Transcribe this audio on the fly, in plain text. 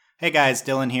Hey guys,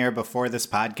 Dylan here. Before this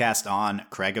podcast on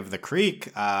Craig of the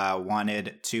Creek,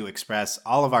 wanted to express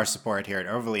all of our support here at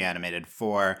Overly Animated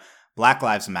for Black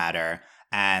Lives Matter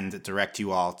and direct you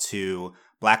all to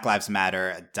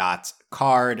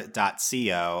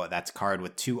blacklivesmatter.card.co. That's card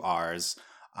with 2 R's.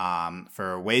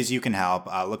 For ways you can help.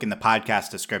 Look in the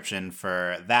podcast description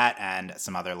for that and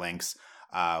some other links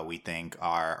we think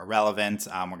are relevant.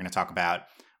 We're going to talk about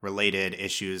related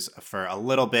issues for a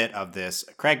little bit of this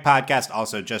Craig podcast,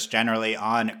 also just generally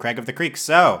on Craig of the Creek.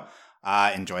 So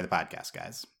enjoy the podcast,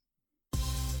 guys.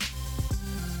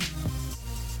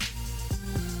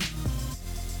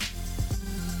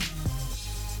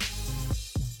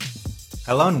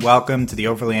 Hello and welcome to the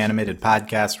Overly Animated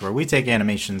podcast, where we take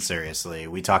animation seriously.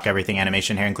 We talk everything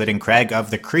animation here, including Craig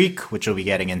of the Creek, which we'll be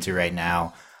getting into right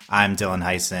now. I'm Dylan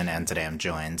Heisen, and today I'm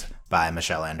joined by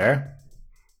Michelle Ender.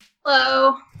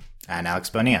 Hello. And Alex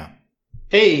Bonilla.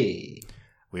 Hey.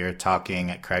 We are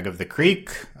talking Craig of the Creek,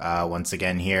 once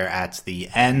again here at the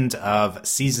end of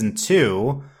season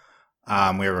 2.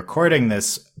 We're recording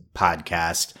this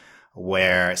podcast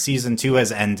where season 2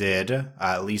 has ended,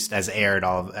 at least as aired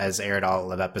all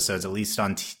of episodes, at least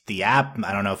on the app.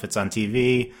 I don't know if it's on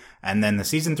TV. And then the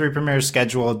season 3 premiere is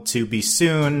scheduled to be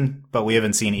soon, but we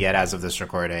haven't seen it yet as of this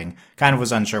recording. Kind of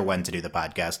was unsure when to do the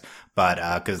podcast, but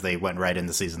because they went right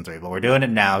into season 3. But we're doing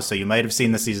it now, so you might have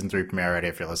seen the season 3 premiere already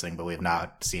if you're listening, but we have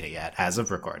not seen it yet as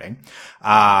of recording.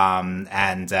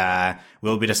 And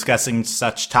we'll be discussing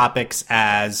such topics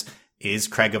as, is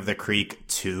Craig of the Creek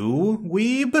 2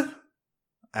 weeb?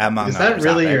 Among Is that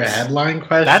really topics. your headline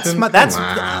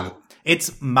question?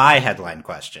 It's my headline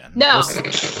question. No.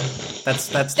 That's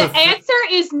the answer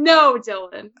is no,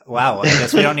 Dylan. Wow, well, I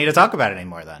guess we don't need to talk about it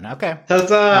anymore then. Okay.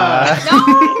 Huzzah!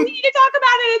 No, we need to talk about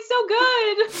it. It's so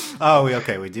good. Oh,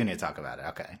 we do need to talk about it.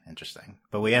 Okay, interesting.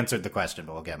 But we answered the question,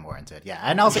 but we'll get more into it. Yeah,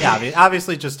 and also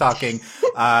obviously just talking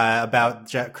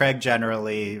about Craig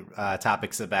generally,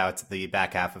 topics about the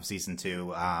back half of season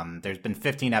 2. There's been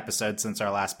 15 episodes since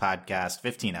our last podcast,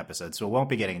 15 episodes, so we won't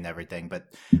be getting into everything, but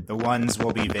the ones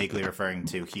we'll be vaguely referring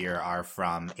to here are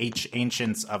from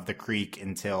Ancients of the Creek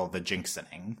until the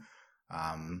Jinxening.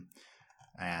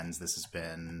 And this has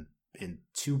been in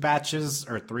 2 batches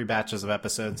or 3 batches of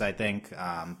episodes, I think,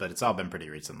 but it's all been pretty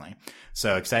recently.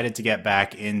 So excited to get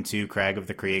back into Craig of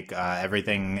the Creek.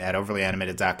 Everything at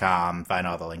overlyanimated.com. Find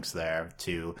all the links there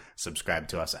to subscribe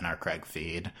to us and our Craig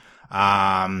feed.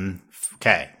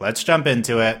 Okay, let's jump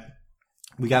into it.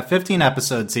 We got 15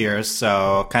 episodes here,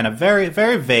 so kind of very,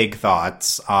 very vague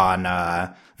thoughts on,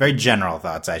 very general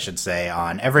thoughts, I should say,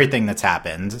 on everything that's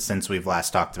happened since we've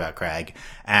last talked about Craig.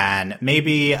 And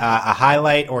maybe a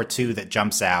highlight or 2 that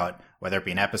jumps out, whether it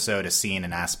be an episode, a scene,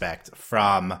 an aspect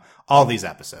from all these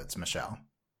episodes. Michelle.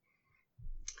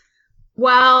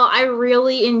 Well, I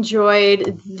really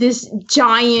enjoyed this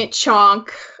giant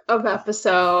chunk of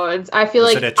episodes. I feel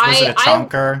was like it a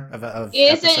chonker of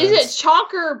is episodes? it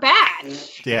chonker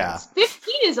batch? Yeah.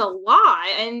 15 is a lot.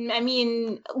 And I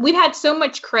mean, we've had so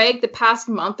much Craig the past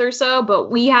month or so, but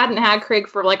we hadn't had Craig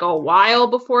for like a while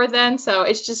before then. So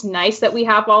it's just nice that we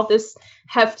have all this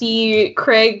hefty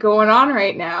Craig going on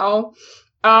right now.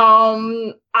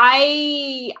 I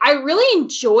really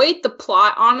enjoyed the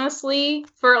plot, honestly.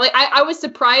 For like, I was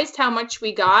surprised how much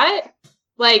we got.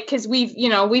 Like, because we've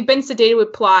been sedated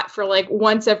with plot for like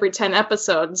once every 10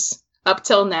 episodes up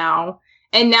till now.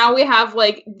 And now we have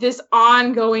like this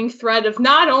ongoing thread of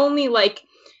not only like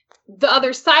the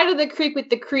other side of the creek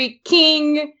with the Creek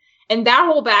King and that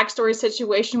whole backstory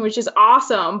situation, which is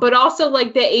awesome, but also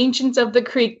like the Ancients of the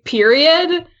Creek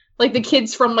period, like the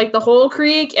kids from like the whole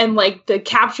creek and like the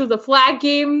capture the flag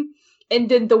game. And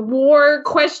then the war ?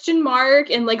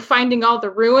 And like finding all the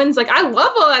ruins. Like I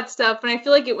love all that stuff, and I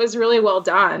feel like it was really well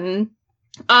done.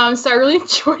 So I really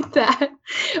enjoyed that.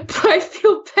 But I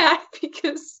feel bad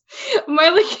because my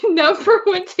like number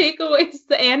 1 takeaway is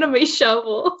the anime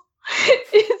shovel.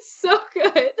 It's so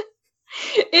good.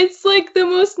 It's like the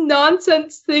most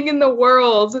nonsense thing in the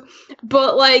world,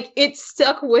 but like it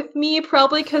stuck with me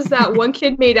probably because that one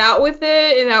kid made out with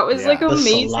it, and that was like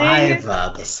amazing.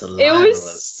 The saliva. It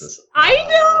was. I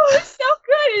know, it's so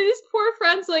good. And his poor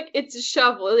friend's like, it's a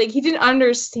shovel. Like he didn't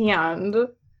understand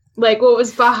like what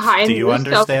was behind. Do you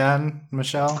understand,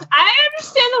 Michelle? I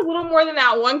understand a little more than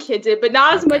that one kid did, but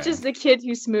not as much as the kid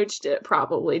who smooched it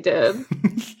probably did.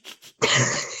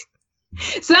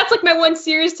 So that's like my one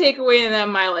serious takeaway, and then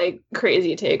my like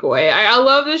crazy takeaway. I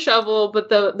love the shovel, but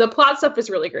the plot stuff is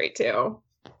really great too.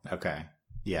 Okay.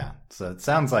 Yeah. So it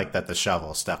sounds like that the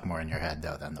shovel stuck more in your head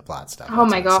though than the plot stuff. Oh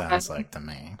my god. Sounds like to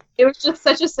me. It was just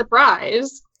such a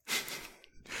surprise.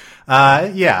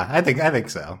 Yeah, I think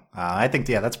so. I think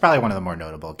that's probably one of the more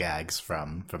notable gags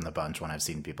from the bunch when I've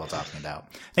seen people talking about.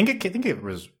 I think it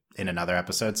was in another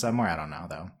episode somewhere. I don't know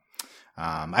though.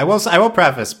 I will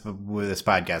preface with this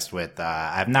podcast with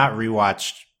I've not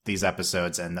rewatched these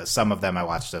episodes, and some of them I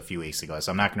watched a few weeks ago,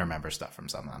 so I'm not going to remember stuff from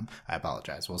some of them. I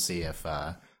apologize. We'll see if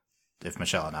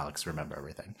Michelle and Alex remember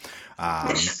everything.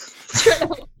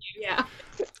 Yeah.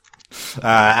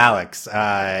 Alex,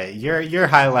 your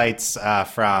highlights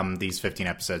from these 15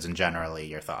 episodes and generally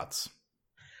your thoughts.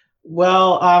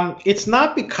 Well, it's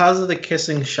not because of the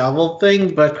kissing shovel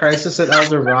thing, but Crisis at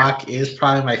Elder Rock is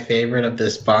probably my favorite of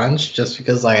this bunch, just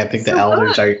because I think the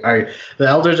elders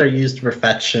are used to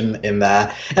perfection in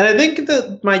that. And I think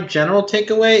that my general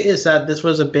takeaway is that this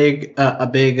was a big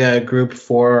group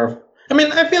for. I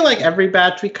mean, I feel like every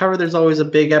batch we cover, there's always a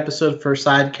big episode for a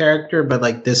side character, but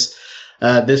like this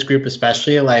group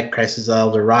especially, like Crisis at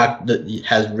Elder Rock,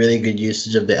 has really good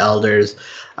usage of the elders.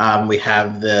 We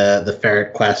have the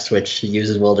Ferret quest, which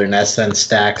uses Wilderness and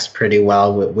stacks pretty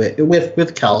well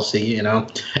with Kelsey, and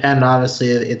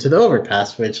obviously into the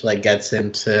Overpass, which like gets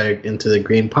into the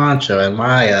Green Poncho and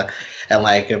Maya, and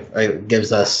like it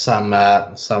gives us some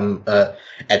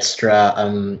extra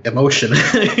emotion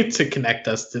to connect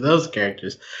us to those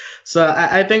characters. So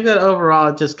I think that overall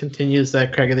it just continues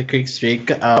that Craig of the Creek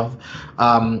streak of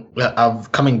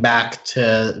coming back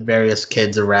to various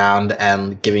kids around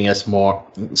and giving us more,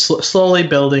 slowly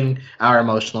building our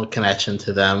emotional connection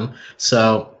to them.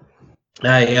 So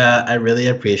I really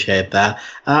appreciate that.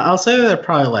 I'll say there are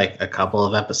probably like a couple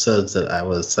of episodes that I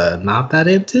was not that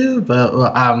into, but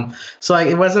so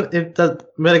like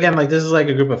but again, like this is like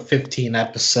a group of 15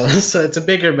 episodes, so it's a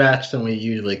bigger batch than we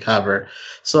usually cover.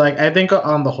 So like I think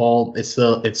on the whole, it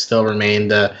still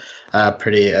remained a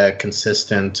pretty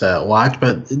consistent watch,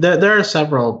 but there are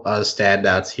several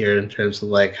standouts here in terms of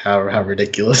like how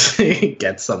ridiculous it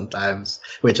gets sometimes,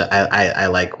 which I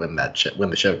like when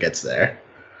the show gets there.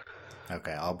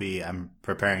 Okay, I'm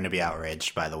preparing to be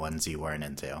outraged by the ones you weren't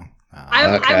into.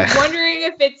 I'm wondering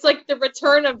if it's like the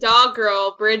return of Dog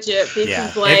Girl, Bridget, because she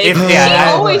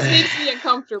always makes me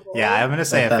uncomfortable. Yeah, I'm gonna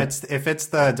say if it's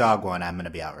the dog one, I'm gonna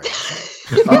be outraged.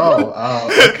 Okay. Well,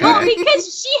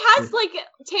 because she has like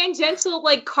tangential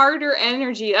like Carter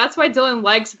energy. That's why Dylan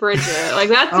likes Bridget. Like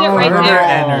that's it right there.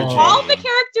 Energy. All the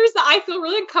characters that I feel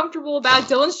really uncomfortable about,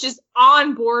 Dylan's just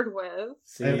on board with.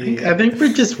 I think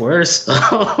Bridget's worse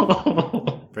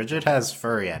though. Bridget has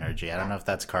furry energy. I don't know if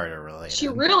that's Carter related. She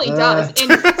really does.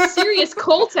 And serious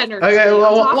cult energy. Okay,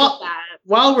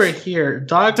 while we're here,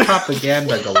 dog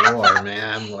propaganda galore,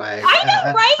 man. Like, I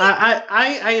know, right?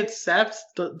 I accept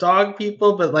dog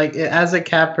people, but like as a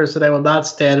cat person, I will not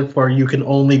stand for you can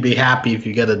only be happy if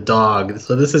you get a dog.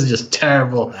 So this is just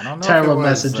terrible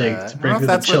messaging to bring to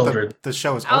the children. The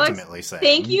show is ultimately saying.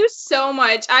 Thank you so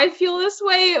much. I feel this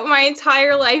way my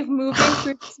entire life moving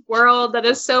through this world that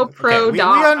is so pro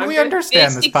dog. We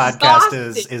understand this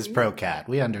podcast is pro cat.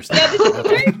 We understand. Yeah, this is a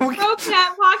very pro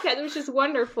cat podcast, which is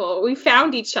wonderful. We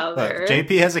found each other. Look,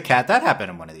 JP has a cat. That happened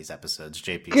in one of these episodes.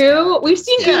 JP's Goo. cat. We've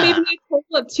seen Goo maybe a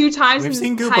total of 2 times. We've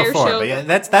seen Goo before, show. but yeah,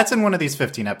 that's in one of these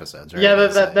 15 episodes, right? Yeah,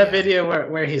 that video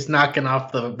where he's knocking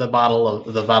off the bottle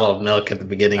of milk at the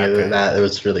beginning of that. It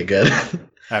was really good.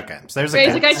 Okay, so there's a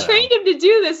cat. He's like, I trained him to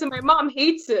do this, and my mom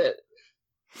hates it.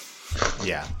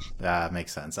 Yeah,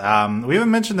 makes sense. We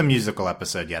haven't mentioned the musical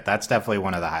episode yet. That's definitely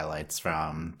one of the highlights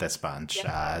from this bunch.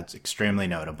 Yeah. It's extremely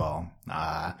notable.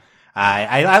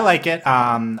 I like it.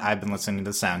 I've been listening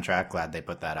to the soundtrack. Glad they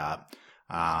put that up.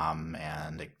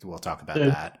 And we'll talk about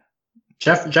that.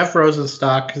 Jeff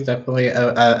Rosenstock is definitely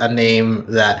a name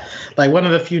that, like, one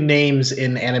of the few names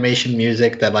in animation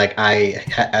music that, like,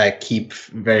 I keep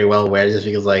very well aware, just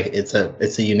because, like, it's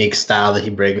a unique style that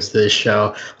he brings to this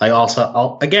show. Like,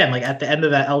 also, again, like, at the end of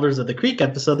that Elders of the Creek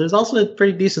episode, there's also a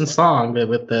pretty decent song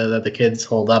that the kids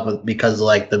hold up because of,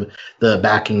 like, the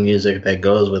backing music that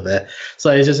goes with it. So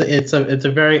it's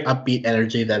a very upbeat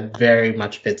energy that very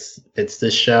much fits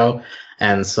this show.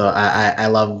 And so I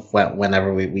love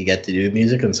whenever we get to do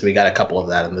music, and so we got a couple of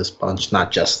that in this bunch,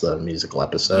 not just the musical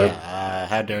episode. Yeah,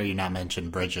 how dare you not mention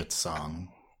Bridget's song?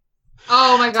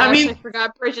 Oh my gosh, I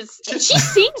forgot Bridget's. She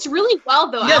sings really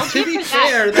well, though. Yeah, to be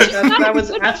fair, that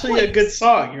was actually a good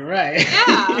song. You're right.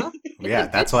 Yeah. Yeah,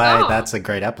 that's why that's a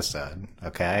great episode.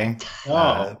 Okay.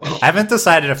 I haven't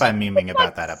decided if I'm memeing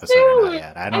about that episode or not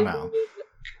yet. I don't know.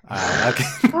 Okay.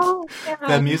 Oh,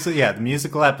 the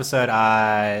musical episode.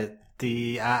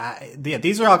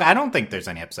 these are all. I don't think there's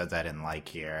any episodes I didn't like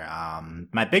here.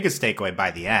 My biggest takeaway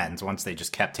by the end, once they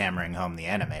just kept hammering home the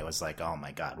anime, was like, oh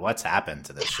my god, what's happened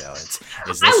to this show? Is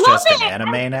this just an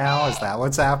anime now? Is that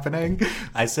what's happening?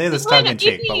 I say this tongue in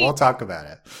cheek, but we'll talk about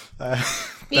it.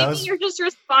 Maybe you're just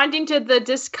responding to the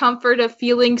discomfort of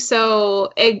feeling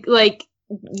so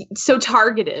so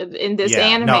targeted in this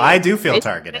anime. No, I do feel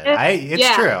targeted.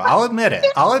 It's true. I'll admit it.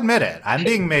 I'm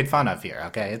being made fun of here.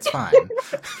 Okay, it's fine.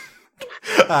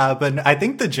 But I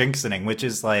think the jinxing, which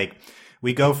is like,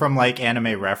 we go from like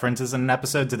anime references in an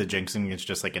episode to the jinxing is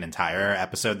just like an entire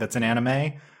episode that's an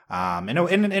anime.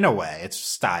 In a way, it's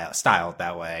styled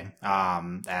that way.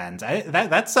 I'm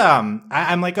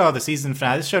like, oh, the season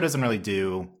finale. This show doesn't really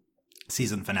do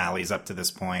season finales up to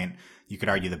this point. You could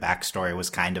argue the backstory was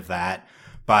kind of that.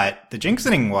 But the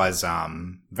jinxing was a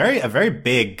very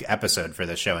big episode for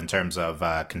the show in terms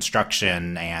of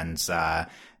construction and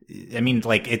I mean,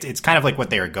 like it's kind of like what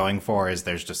they were going for is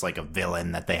there's just like a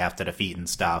villain that they have to defeat and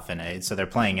stuff, and so they're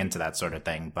playing into that sort of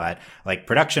thing. But like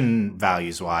production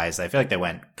values wise, I feel like they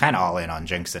went kind of all in on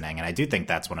jinxing, and I do think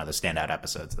that's one of the standout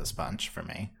episodes of this bunch for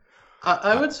me.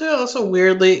 I would say also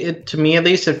weirdly, to me at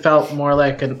least, it felt more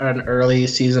like an early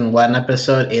season 1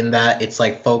 episode in that it's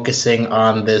like focusing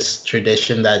on this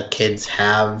tradition that kids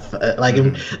have. Like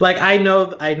I know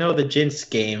the Jinx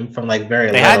game from like very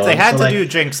little. They had to do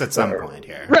Jinx at some point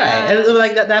here, right? And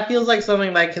like that feels like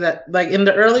something like that. Like in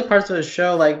the early parts of the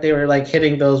show, like they were like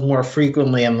hitting those more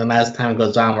frequently, and then as time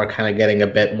goes on, we're kind of getting a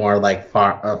bit more like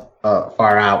far out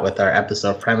with our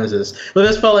episode premises. But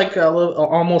this felt like a little,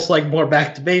 almost like more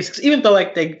back to basics, even though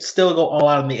like they still go all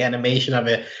out in the animation of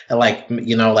it, and like,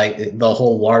 you know, like the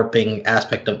whole LARPing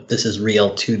aspect of this is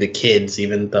real to the kids,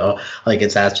 even though like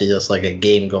it's actually just like a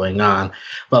game going on.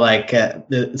 But like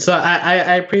so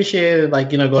I appreciated,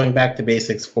 like, you know, going back to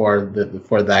basics for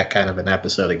that kind of an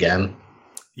episode again.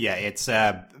 Yeah, it's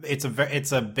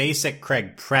a basic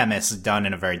Craig premise done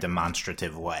in a very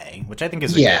demonstrative way, which I think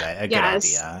is a good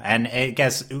idea. And I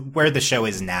guess where the show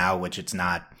is now, which it's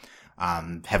not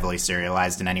heavily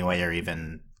serialized in any way, or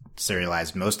even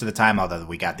serialized most of the time, although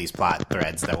we got these plot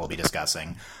threads that we'll be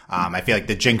discussing. I feel like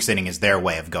the jinxing is their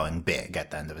way of going big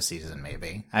at the end of a season,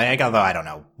 maybe. Although I don't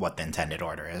know what the intended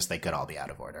order is. They could all be out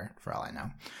of order, for all I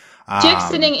know.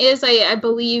 Jinxing is, I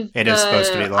believe, it is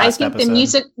supposed to be the last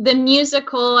episode. The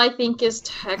musical, I think, is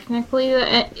technically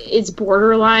it's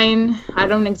borderline. I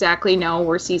don't exactly know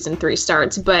where season 3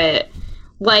 starts, but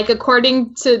like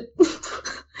according to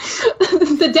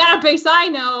the database I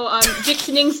know,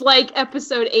 Jinxing's like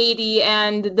episode 80,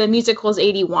 and the musical is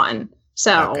 81.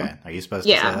 So, okay, are you supposed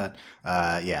to say that?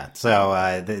 Yeah. So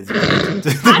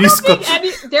the I musical, don't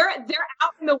think they're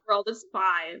out in the world. It's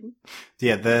fine.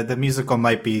 Yeah, the musical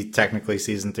might be technically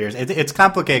season 3. It's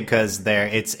complicated because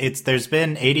there's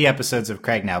been 80 episodes of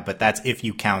Craig now, but that's if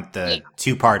you count the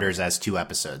 2-parters as 2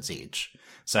 episodes each.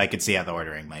 So I could see how the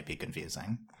ordering might be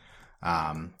confusing.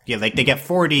 Like they get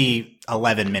 40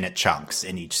 11-minute chunks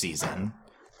in each season.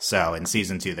 So in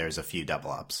season 2, there's a few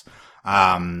double ups.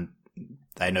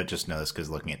 I just know this because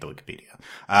looking at the Wikipedia.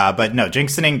 But no,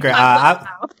 jinxing.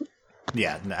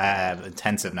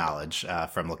 Intensive knowledge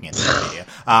from looking at the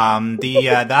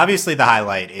Wikipedia. Obviously the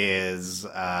highlight is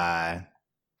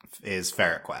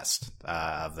Ferret Quest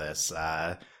of this.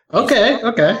 Okay.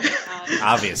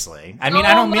 Obviously, I mean,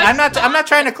 I'm not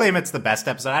trying to claim it's the best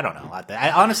episode. I don't know.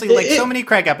 I honestly, like, so many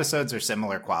Craig episodes are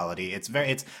similar quality. It's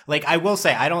like, I will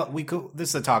say, this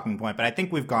is a talking point, but I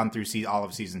think we've gone through all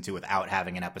of season 2 without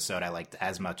having an episode I liked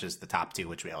as much as the top 2,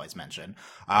 which we always mention.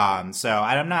 So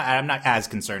I'm not as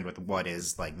concerned with what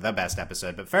is like the best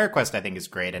episode, but Ferret Quest I think is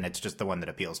great, and it's just the one that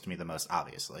appeals to me the most,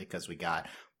 obviously, because we got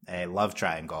a love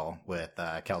triangle with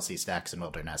Kelsey, Stax, and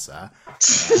Wildernessa.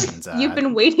 And, you've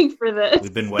been waiting for this.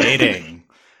 We've been waiting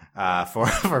for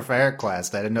Ferret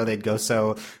Quest. I didn't know they'd go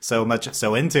so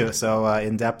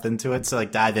in depth into it. So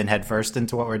like dive in head first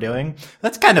into what we're doing.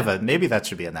 That's kind of maybe that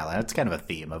should be in that line. It's kind of a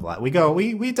theme of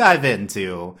we dive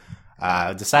into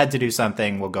decide to do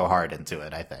something. We'll go hard into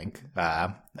it. I think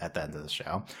at the end of the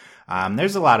show.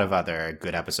 There's a lot of other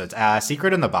good episodes.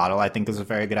 Secret in the Bottle I think is a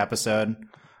very good episode.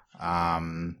 I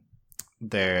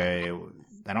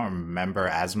don't remember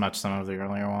as much some of the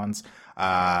earlier ones.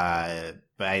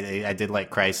 But I did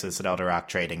like Crisis at Elder Rock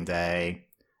Trading Day.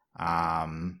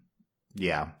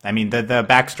 Yeah. I mean, the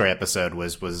backstory episode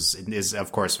is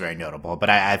of course very notable,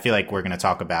 but I feel like we're going to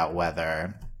talk about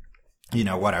whether, you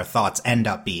know, what our thoughts end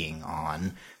up being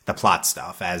on the plot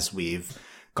stuff as we've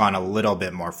gone a little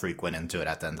bit more frequent into it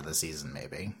at the end of the season,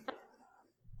 maybe.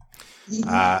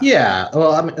 Yeah,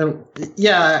 well, I mean,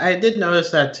 yeah, I did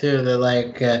notice that too. That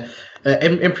like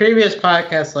in previous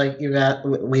podcasts, like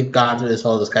we've gone through this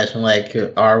whole discussion. Like,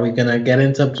 are we gonna get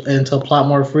into plot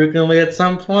more frequently at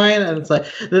some point? And it's like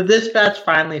the Dispatch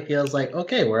finally feels like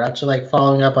okay, we're actually like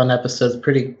following up on episodes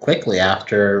pretty quickly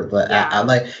after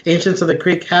like Ancients of the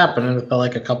Creek happened, and it felt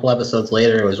like a couple episodes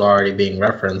later it was already being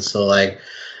referenced. So like.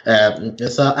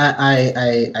 So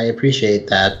I appreciate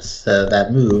that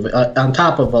move on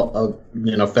top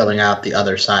of filling out the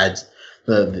other sides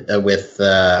with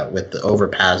the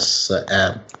Overpass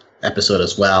episode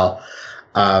as well.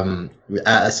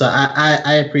 So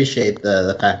I appreciate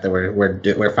the fact that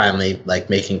we're finally like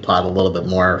making plot a little bit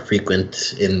more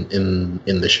frequent in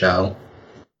the show.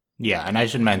 Yeah, and I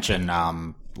should mention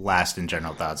last in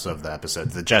general thoughts of the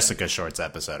episodes. The Jessica Shorts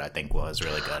episode, I think, was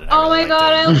really good. Oh my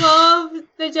god, I love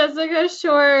the Jessica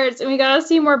Shorts, and we got to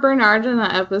see more Bernard in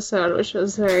that episode, which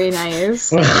was very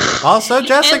nice. Also,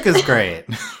 Jessica's great.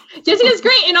 Jessica's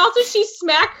great, and also she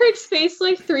smacked Craig's face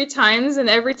like 3 times, and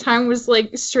every time was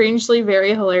like strangely very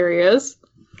hilarious.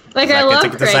 Like I love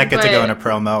Craig. Does that get to go in a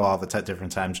promo all the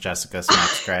different times Jessica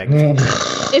smacks Craig?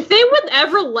 If they would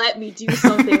ever let me do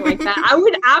something like that, I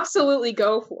would absolutely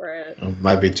go for it. It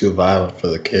might be too violent for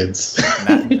the kids.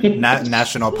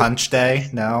 National Punch Day?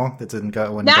 No, it didn't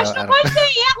go. National Punch Day?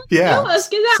 Yeah, let's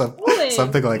get that going.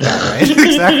 Something like that, right?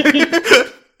 Exactly.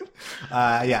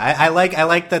 I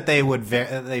like that they would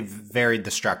they've varied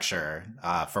the structure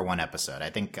for one episode. I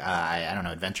think I don't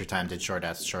know. Adventure Time did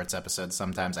shorts episodes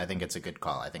sometimes. I think it's a good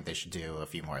call. I think they should do a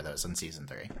few more of those in season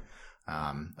 3.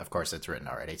 Of course, it's written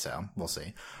already, so we'll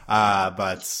see.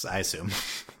 But I assume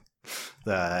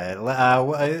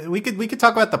we could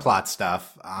talk about the plot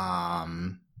stuff.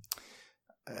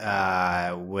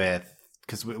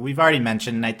 Because we've already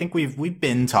mentioned. And I think we've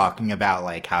been talking about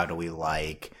like how do we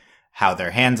like how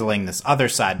they're handling this other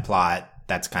side plot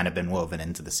that's kind of been woven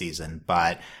into the season.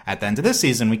 But at the end of this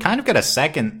season, we kind of get a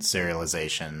second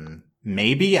serialization.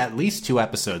 Maybe at least 2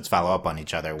 episodes follow up on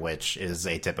each other, which is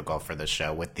atypical for this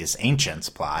show with this Ancients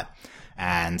plot.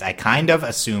 And I kind of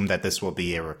assume that this will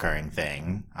be a recurring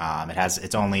thing.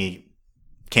 It's only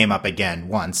came up again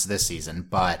once this season,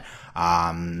 but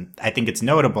I think it's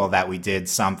notable that we did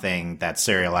something that's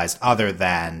serialized other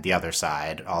than the other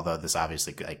side, although this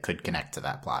obviously could connect to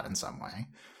that plot in some way.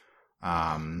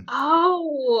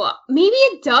 Maybe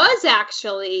it does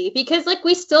actually, because like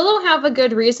we still don't have a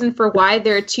good reason for why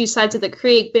there are 2 sides of the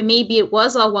creek, but maybe it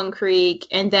was all one creek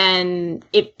and then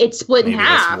it split in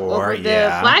half over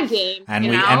the flag game.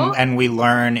 And we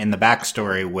learn in the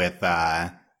backstory with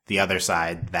the other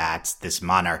side that this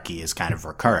monarchy is kind of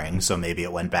recurring, so maybe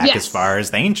it went back as far as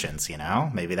the Ancients,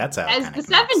 maybe that's how as the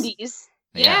 70s.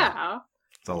 Yeah.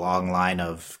 It's a long line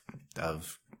of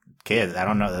kids. I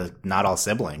don't know, not all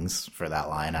siblings for that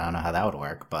line. I don't know how that would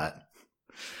work, but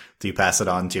do you pass it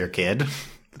on to your kid?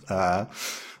 But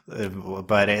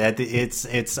I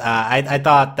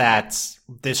thought that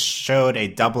this showed a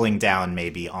doubling down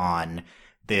maybe on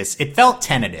this. It felt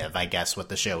tentative, I guess, what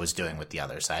the show was doing with the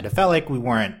other side. It felt like we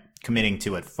weren't committing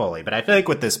to it fully, but I feel like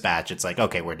with this batch, it's like,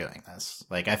 okay, we're doing this.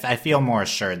 Like, I feel more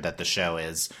assured that the show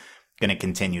is going to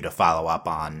continue to follow up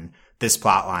on this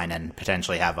plot line and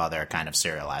potentially have other kind of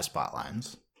serialized plot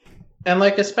lines. And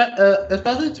like,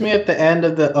 especially to me at the end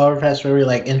of the Overpass where we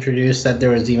like introduced that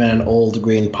there was even an old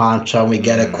green poncho and we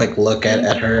get a quick look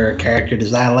at her character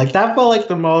design. Like that felt like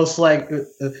the most like,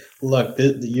 look,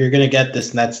 you're going to get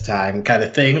this next time kind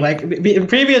of thing. Like in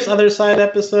previous Other Side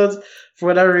episodes, for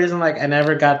whatever reason, like I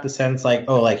never got the sense like,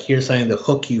 oh, like here's something to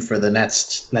hook you for the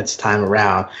next time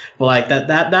around. But like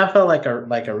that felt like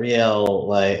a real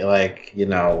like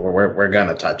we're going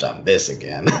to touch on this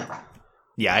again.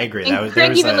 Yeah, I agree. And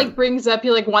Craig even brings up,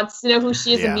 he like wants to know who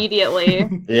she is immediately.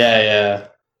 Yeah.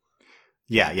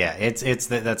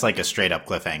 That's like a straight up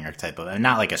cliffhanger type of,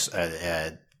 not like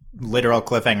a literal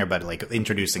cliffhanger, but like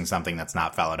introducing something that's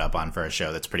not followed up on for a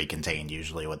show that's pretty contained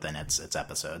usually within its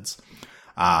episodes.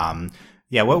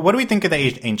 What do we think of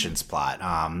the Ancients plot?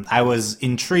 I was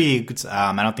intrigued.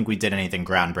 I don't think we did anything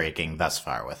groundbreaking thus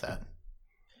far with it.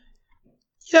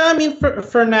 Yeah, I mean,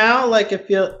 for now, like,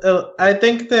 I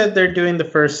think that they're doing the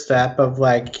first step of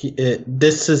like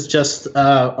this is just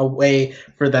a way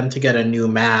for them to get a new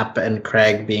map, and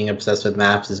Craig, being obsessed with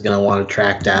maps, is going to want to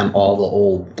track down all the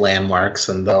old landmarks,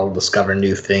 and they'll discover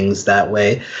new things that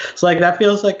way. So, like, that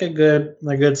feels like a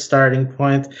good starting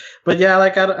point. But yeah,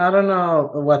 like, I don't know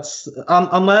what's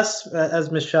unless,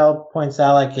 as Michelle points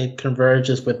out, like it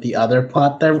converges with the other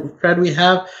plot thread we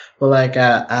have. But like,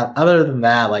 other than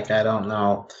that, like, I don't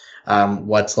know.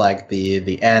 what's like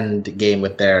the end game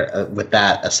with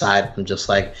that, aside from just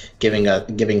like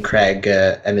giving Craig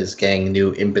and his gang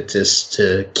new impetus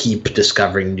to keep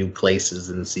discovering new places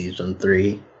in season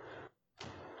 3.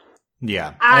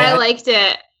 Yeah, I liked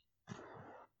it.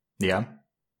 Yeah,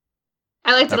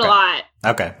 I liked it a lot.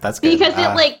 Okay, that's good. Because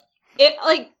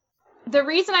the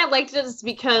reason I liked it is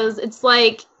because it's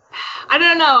like, I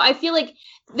don't know, I feel like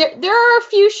there are a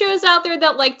few shows out there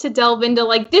that like to delve into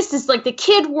like, this is like the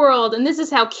kid world and this is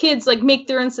how kids like make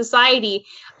their own society.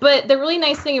 But the really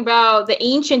nice thing about The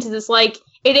Ancient is it's like,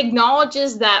 it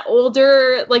acknowledges that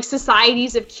older like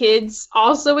societies of kids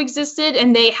also existed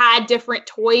and they had different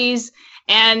toys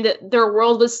and their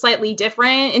world was slightly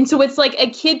different. And so it's like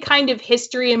a kid kind of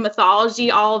history and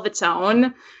mythology all of its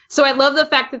own. So I love the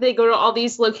fact that they go to all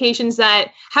these locations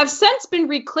that have since been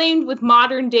reclaimed with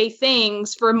modern day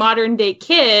things for modern day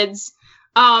kids.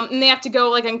 And they have to go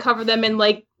like uncover them and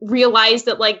like realize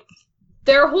that like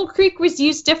their whole creek was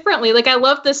used differently. Like I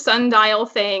love the sundial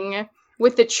thing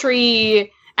with the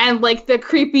tree and like the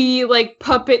creepy like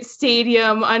puppet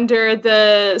stadium under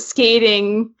the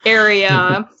skating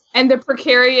area. And the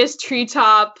precarious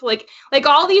treetop, like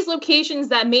all these locations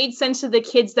that made sense to the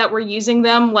kids that were using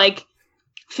them like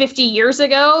 50 years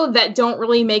ago that don't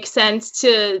really make sense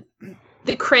to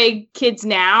the Craig kids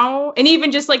now. And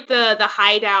even just like the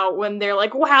hideout when they're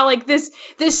like, wow, like this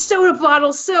soda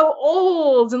bottle's so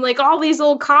old and like all these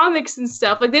old comics and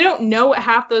stuff. Like they don't know what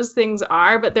half those things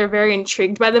are, but they're very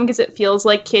intrigued by them because it feels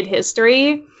like kid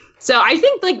history. So I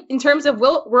think, like, in terms of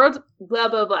world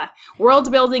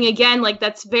building, again, like,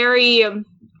 that's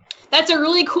a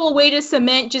really cool way to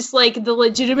cement just, like, the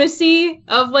legitimacy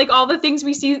of, like, all the things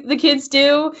we see the kids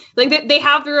do. Like, they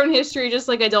have their own history just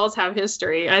like adults have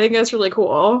history. I think that's really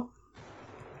cool.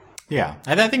 Yeah,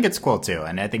 I think it's cool, too.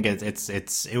 And I think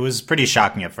it was pretty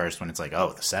shocking at first when it's like,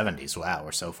 oh, the 70s, wow,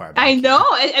 we're so far back. I know.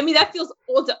 I mean, that feels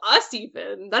old to us,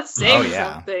 even. That's saying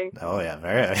something. Oh, yeah,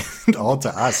 very old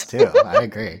to us, too. I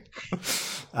agree.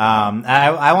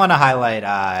 I want to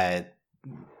highlight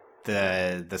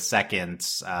the second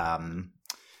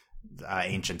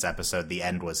Ancients episode, The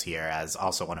End Was Here, as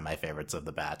also one of my favorites of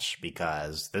the batch,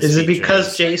 because this is it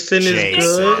because Jason is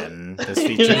good? This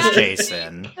features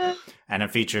Jason. And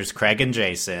it features Craig and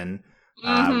Jason,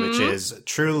 which is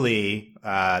truly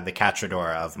the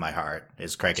catchador of my heart,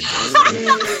 is Craig and Jason.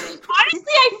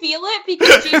 Honestly, I feel it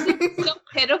because Jason was so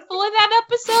pitiful in that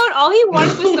episode. All he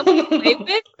wanted was someone to play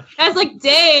with. I was like,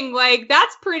 dang, like,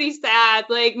 that's pretty sad.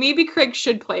 Like, maybe Craig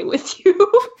should play with you.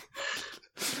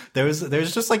 There's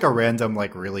just like a random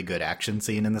like really good action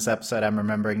scene in this episode I'm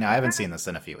remembering now. I haven't seen this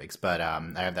in a few weeks, but I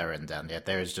have that written down yet.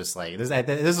 There's just like this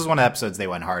is one of the episodes they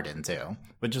went hard into,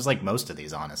 which is like most of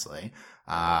these, honestly.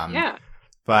 Yeah.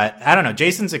 But I don't know.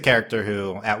 Jason's a character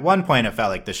who at one point it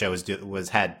felt like the show was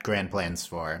had grand plans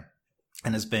for,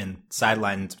 and has been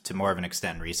sidelined to more of an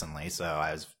extent recently. So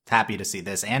I was happy to see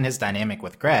this and his dynamic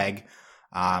with Craig.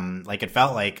 Like it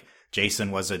felt like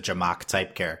Jason was a Jamak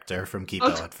type character from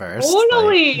Kipo at first.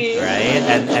 Totally.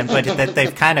 Right? But that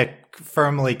they've kind of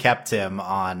firmly kept him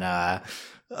on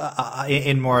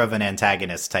in more of an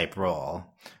antagonist type role.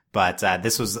 But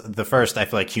this was the first, I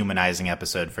feel like, humanizing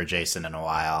episode for Jason in a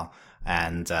while.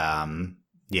 And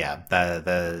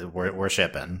we're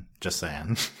shipping, just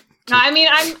saying. No, I mean,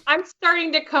 I'm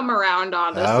starting to come around,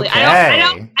 honestly. Okay.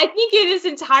 I think it is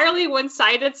entirely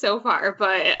one-sided so far,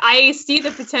 but I see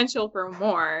the potential for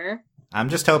more. I'm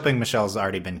just hoping Michelle's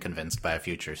already been convinced by a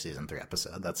future season 3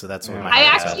 episode. That's what my I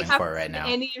heart is actually hoping for right now.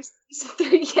 Any of season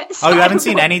 3 yet. Oh, you haven't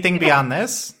seen anything beyond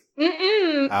this?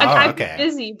 Mm-mm. Oh, I've okay. been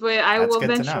busy, but I That's will good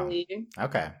eventually. To know.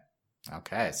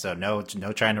 Okay. So no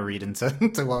trying to read into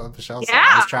what Michelle said.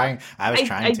 Yeah. I was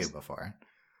trying to before.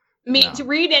 To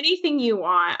read anything you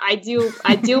want. I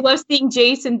do love seeing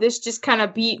Jason this just kind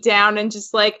of beat down and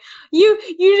just like, you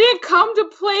didn't come to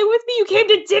play with me. You came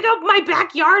to dig up my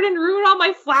backyard and ruin all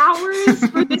my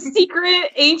flowers for the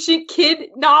secret ancient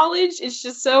kid knowledge. It's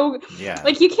just so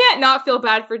like, you can't not feel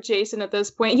bad for Jason at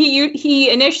this point. He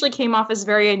initially came off as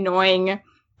very annoying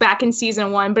back in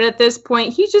season 1, but at this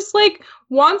point he just like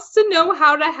wants to know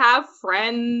how to have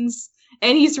friends.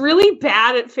 And he's really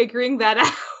bad at figuring that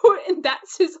out, and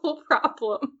that's his whole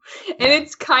problem. And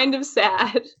it's kind of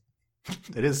sad.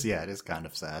 It is kind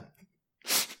of sad.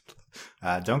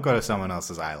 Don't go to someone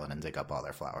else's island and dig up all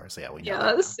their flowers. Yeah, we know.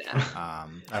 Yeah, that's sad.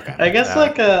 Okay. I guess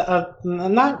like a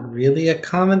not really a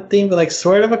common theme, but like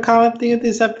sort of a common theme of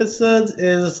these episodes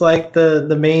is like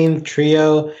the main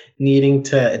trio needing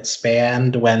to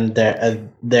expand when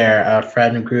they're a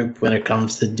friend group when it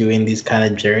comes to doing these kind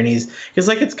of journeys. Because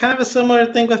like it's kind of a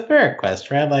similar thing with Fairy Quest,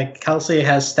 right? Like Kelsey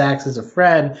has Stax as a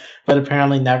friend, but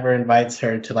apparently never invites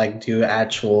her to like do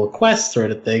actual quests sort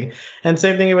of thing. And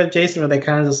same thing with Jason, where they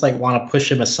kind of just like want to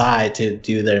push him aside to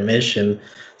do their mission.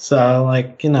 So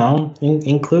like,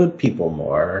 include people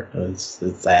more.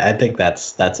 I think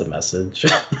that's a message.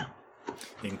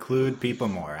 Include people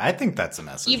more. I think that's a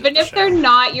message. Even if they're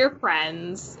not your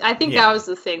friends. I think that was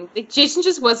the thing. Like, Jason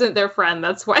just wasn't their friend.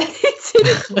 That's why they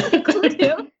didn't include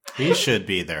him. He should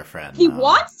be their friend. He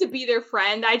wants to be their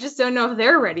friend. I just don't know if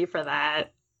they're ready for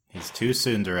that. He's too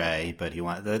tsundere, but he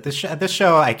wants this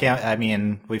show. I can't. I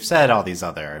mean, we've said all these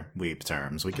other weeb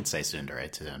terms. We could say tsundere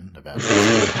to him about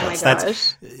this.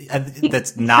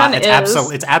 That's not.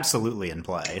 It's absolutely in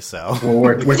play. So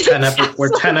we're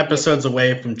 10 episodes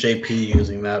away from JP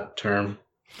using that term.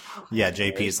 Yeah,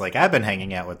 JP's like, I've been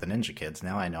hanging out with the Ninja Kids.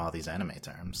 Now I know all these anime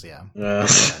terms. Yeah.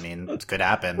 I mean, it could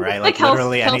happen, right? Like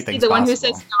literally anything's possible. The one who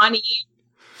says Nani.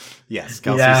 Yes,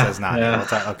 Kelsey says not.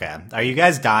 Yeah. Okay, are you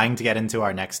guys dying to get into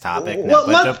our next topic? No,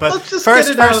 well, let's just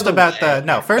first about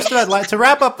to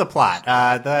wrap up the plot.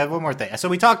 One more thing. So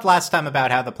we talked last time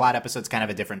about how the plot episode's kind of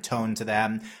a different tone to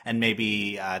them, and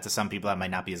maybe to some people that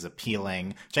might not be as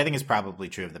appealing, which I think is probably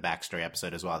true of the backstory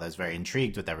episode as well. I was very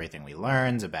intrigued with everything we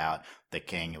learned about the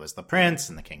king. It was the prince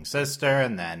and the king's sister,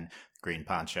 and then Green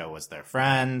Poncho was their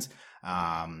friend,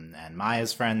 and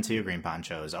Maya's friend too. Green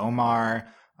Poncho is Omar.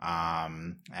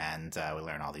 And we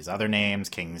learn all these other names,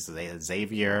 King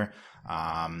Xavier.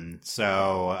 But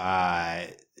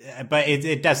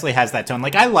it definitely has that tone.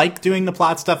 Like, I like doing the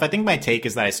plot stuff. I think my take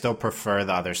is that I still prefer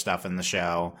the other stuff in the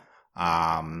show.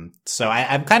 So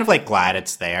I'm kind of like glad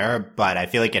it's there, but I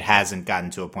feel like it hasn't gotten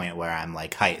to a point where I'm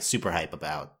like super hype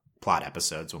about plot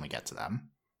episodes when we get to them.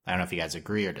 I don't know if you guys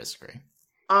agree or disagree.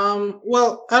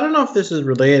 Well, I don't know if this is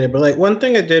related, but like one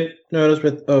thing I did notice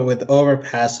with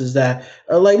Overpass is that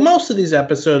like most of these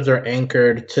episodes are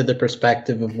anchored to the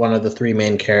perspective of one of the three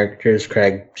main characters,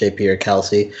 Craig, JP, or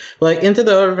Kelsey. Like Into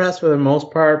the Overpass, for the most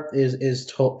part, is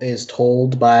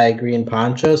told by Green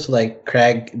Poncho. So like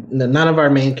Craig, none of our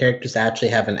main characters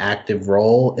actually have an active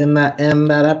role in that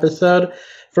episode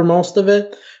for most of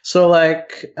it. So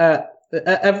like.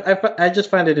 I just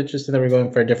find it interesting that we're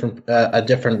going for a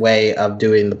different way of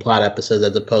doing the plot episodes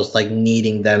as opposed to like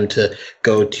needing them to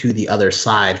go to the other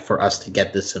side for us to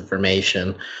get this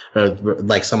information, or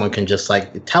like someone can just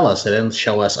like tell us it and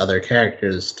show us other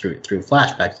characters through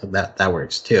flashbacks. So that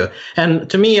works too. And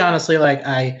to me, honestly, like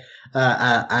I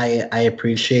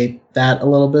appreciate that a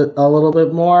little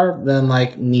bit more than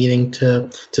like needing to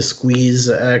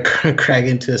squeeze Craig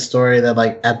into a story that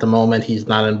like at the moment he's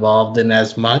not involved in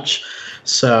as much.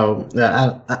 So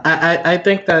I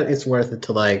think that it's worth it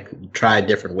to like try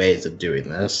different ways of doing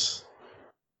this.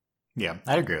 Yeah,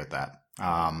 I'd agree with that.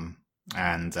 I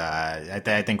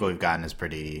think what we've gotten is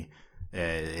pretty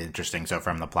interesting. So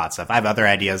from the plot stuff, I have other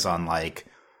ideas on like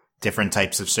different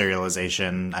types of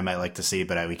serialization I might like to see,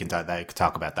 but we can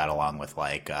talk about that along with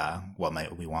like what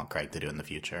might we want Craig to do in the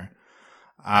future.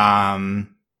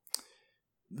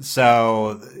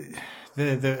 So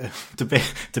the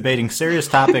debating serious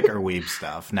topic or weeb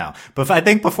stuff. No, but I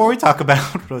think before we talk about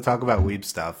weeb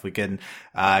stuff, we can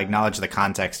acknowledge the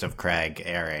context of Craig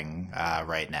airing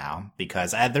right now,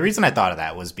 because the reason I thought of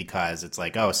that was because it's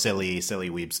like, oh, silly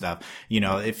weeb stuff. You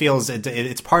know, it feels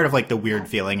it's part of like the weird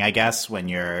feeling, I guess, when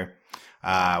you're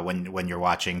when you're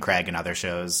watching Craig and other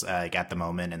shows like at the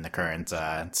moment in the current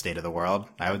state of the world,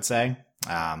 I would say.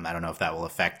 I don't know if that will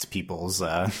affect people's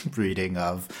reading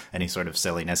of any sort of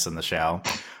silliness in the show.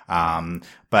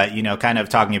 But, you know, kind of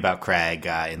talking about Craig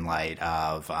in light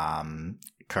of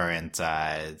current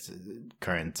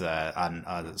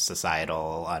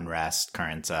societal unrest,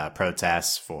 current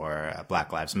protests for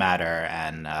Black Lives Matter,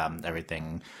 and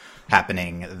everything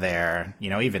happening there,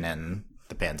 you know, even in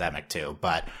the pandemic too.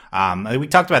 But we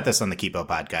talked about this on the Kipo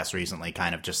podcast recently,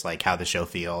 kind of just like how the show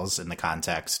feels in the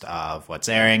context of what's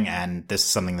airing, and this is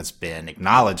something that's been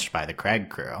acknowledged by the Craig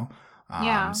crew.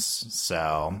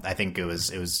 So I think it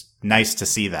was nice to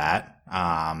see that.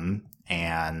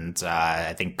 And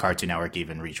I think Cartoon Network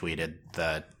even retweeted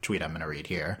the tweet I'm going to read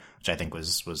here, which I think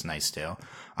was nice too.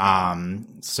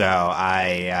 So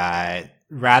I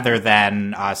rather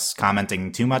than us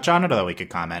commenting too much on it, although we could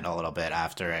comment a little bit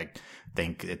after, I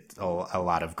think a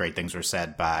lot of great things were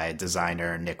said by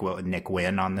designer Nick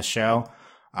Wynn on the show.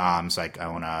 So I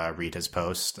want to read his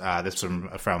post. This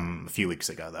from a few weeks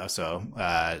ago though. So,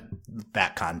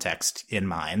 that context in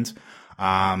mind.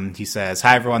 He says,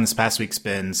 "Hi everyone, this past week's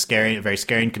been scary, very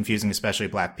scary and confusing, especially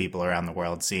black people around the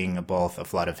world. Seeing both a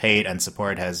flood of hate and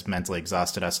support has mentally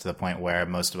exhausted us to the point where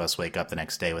most of us wake up the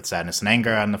next day with sadness and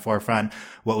anger on the forefront.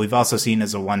 What we've also seen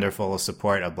is a wonderful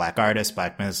support of black artists,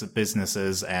 black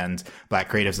businesses, and black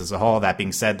creatives as a whole. That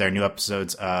being said, there are new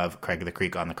episodes of Craig of the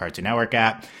Creek on the Cartoon Network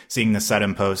app. Seeing the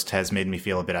sudden post has made me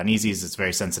feel a bit uneasy. It's a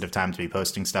very sensitive time to be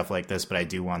posting stuff like this, but I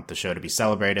do want the show to be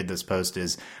celebrated. This post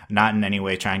is not in any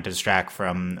way trying to distract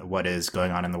from what is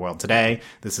going on in the world today.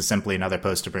 This is simply another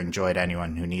post to bring joy to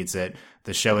anyone who needs it.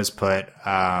 The show has put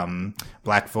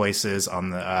black voices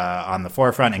on the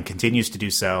forefront and continues to do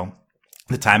so.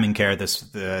 The time and care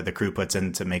the crew puts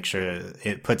in to make sure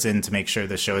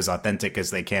the show is authentic as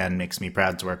they can makes me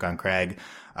proud to work on Craig.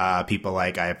 People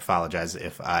like, I apologize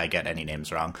if I get any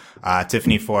names wrong,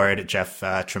 Tiffany Ford, Jeff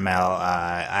Trammell,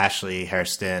 Ashley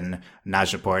Hairston,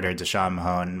 Naja Porter, Deshaun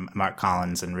Mahone, Mark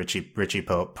Collins, and Richie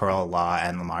Pope, Pearl Law,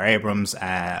 and Lamar Abrams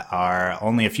are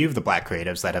only a few of the black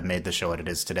creatives that have made the show what it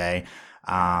is today.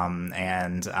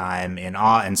 And I'm in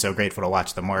awe and so grateful to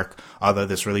watch them work. Although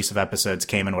this release of episodes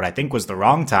came in what I think was the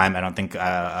wrong time, I don't think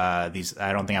I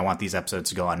want these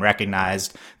episodes to go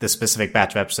unrecognized. This specific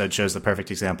batch of episodes shows the perfect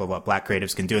example of what black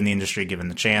creatives can do in the industry given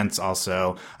the chance.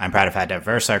 Also, I'm proud of how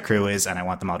diverse our crew is, and I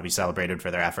want them all to be celebrated for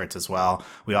their efforts as well.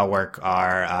 We all work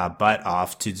our butt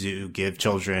off to give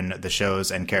children the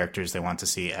shows and characters they want to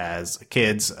see as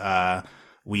kids.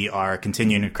 We are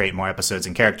continuing to create more episodes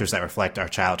and characters that reflect our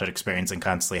childhood experience and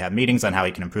constantly have meetings on how we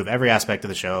can improve every aspect of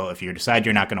the show. If you decide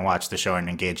you're not going to watch the show and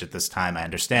engage at this time, I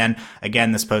understand.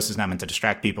 Again, this post is not meant to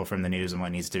distract people from the news and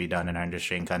what needs to be done in our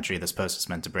industry and country. This post is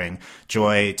meant to bring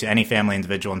joy to any family,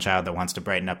 individual, and child that wants to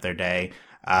brighten up their day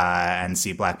and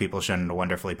see black people shown in a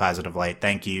wonderfully positive light.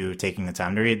 Thank you taking the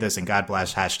time to read this, and God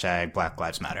bless Black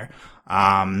Lives Matter."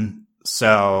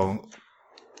 So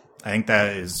I think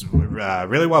that is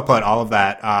really well put, all of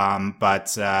that.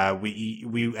 But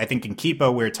we I think in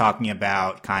Kipo we're talking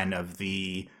about kind of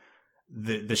the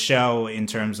show in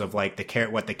terms of like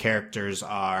what the characters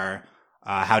are,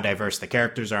 how diverse the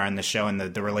characters are in the show, and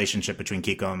the relationship between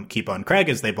Kipo and Craig,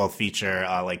 as they both feature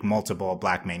like multiple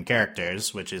black main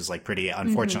characters, which is like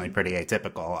unfortunately pretty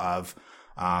atypical of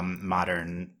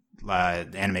modern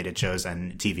animated shows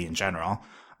and TV in general.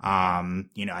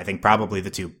 I think probably the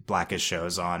two blackest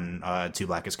cartoons on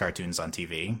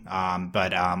TV.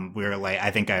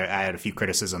 I think I had a few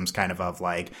criticisms kind of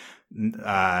like,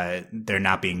 there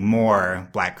not being more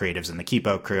black creatives in the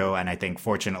Kipo crew. And I think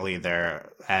fortunately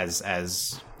there, as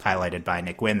highlighted by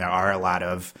Nick Wynn, there are a lot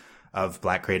of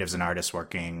black creatives and artists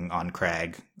working on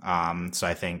Craig. So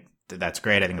I think that's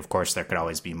great. I think of course there could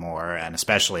always be more, and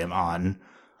especially on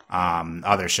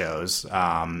other shows.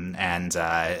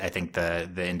 I think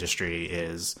the industry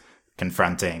is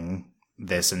confronting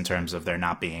this in terms of there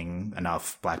not being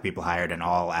enough black people hired in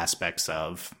all aspects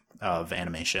of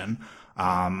animation.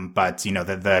 But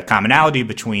the commonality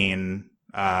between,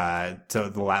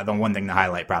 the one thing to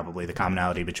highlight probably, the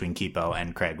commonality between Kipo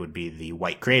and Craig would be the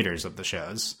white creators of the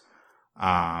shows.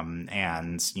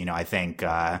 I think,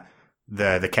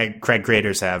 the Craig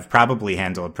creators have probably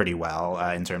handled pretty well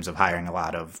in terms of hiring a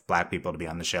lot of black people to be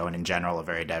on the show, and in general a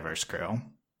very diverse crew.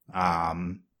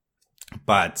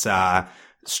 But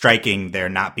striking there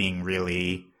not being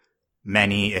really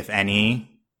many, if any,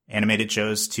 animated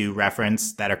shows to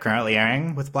reference that are currently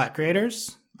airing with black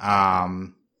creators. Which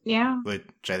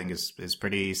I think is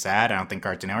pretty sad. I don't think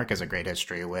Cartoon Network has a great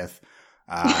history with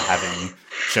having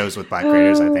shows with black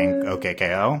creators. I think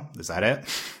OKKO, is that it?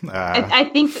 I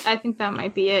think that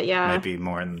might be it. Yeah, might be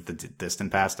more in the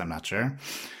distant past. I'm not sure.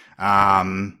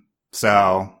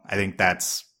 So I think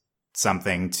that's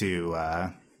something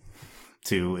to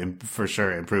for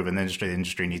sure improve in the industry. The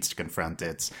industry needs to confront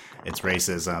its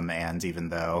racism, and even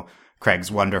though Craig's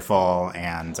wonderful,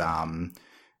 and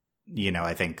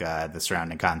I think the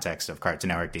surrounding context of Cartoon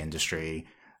Network, the industry.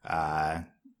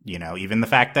 Even the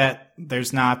fact that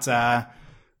there's not,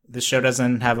 this show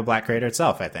doesn't have a black creator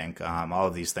itself, I think. All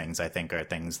of these things, I think, are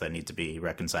things that need to be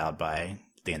reconciled by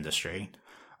the industry.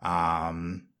 I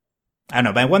don't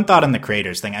know, but one thought on the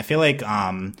creators thing, I feel like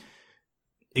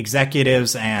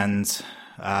executives and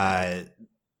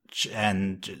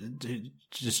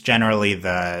just generally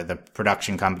the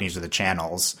production companies or the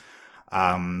channels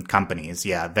companies,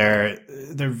 they're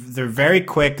very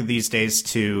quick these days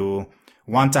to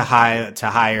want to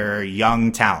hire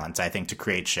young talent, I think, to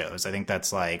create shows. I think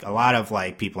that's like a lot of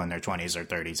like people in their 20s or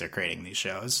 30s are creating these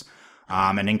shows.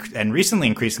 And recently,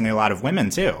 increasingly, a lot of women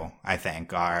too, I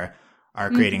think, are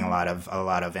creating a lot of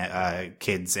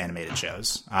kids animated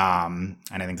shows. And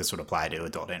I think this would apply to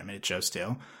adult animated shows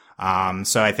too.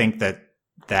 So I think that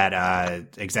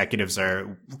executives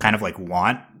are kind of like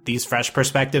want these fresh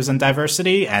perspectives and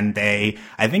diversity, and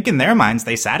I think in their minds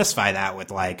they satisfy that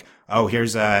with like, oh,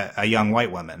 here's a young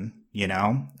white woman, you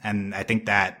know, and I think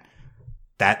that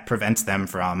prevents them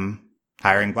from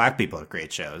hiring black people to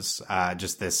create shows.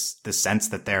 Just this sense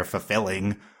that they're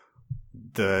fulfilling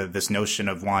this notion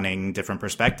of wanting different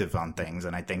perspectives on things,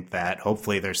 and I think that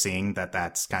hopefully they're seeing that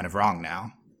that's kind of wrong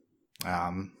now.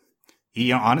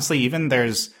 You know, honestly, even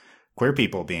there's queer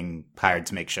people being hired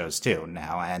to make shows too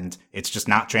now, and it's just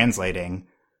not translating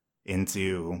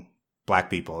into black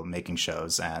people making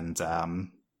shows. And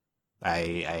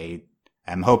I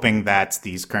am hoping that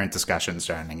these current discussions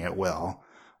surrounding it will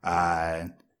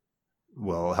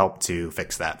help to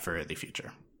fix that for the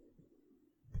future.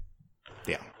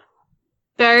 Yeah.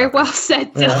 Very well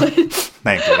said, Dylan.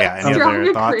 Thank you. Yeah. Any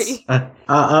other thoughts?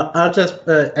 I'll just.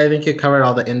 I think you covered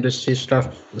all the industry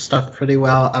stuff pretty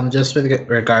well. Just with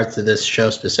regards to this show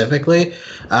specifically,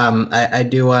 I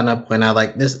do want to point out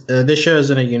like this. This show is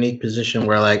in a unique position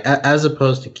where, like, as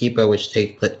opposed to Kipo, which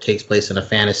takes place in a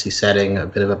fantasy setting, a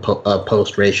bit of a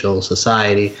post-racial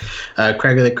society,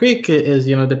 Craig of the Creek is,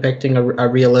 you know, depicting a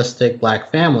realistic black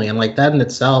family, and like that in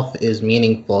itself is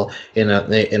meaningful in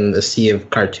the sea of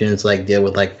cartoons like deal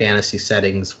with like fantasy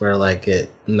settings where like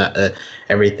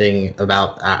everything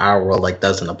about our world like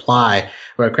doesn't apply.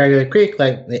 Where Craig of the Creek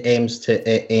like aims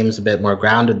a bit more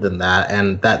grounded than that,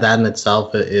 and that in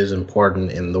itself is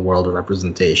important in the world of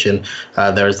representation.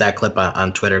 There was that clip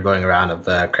on Twitter going around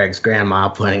of Craig's grandma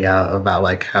pointing out about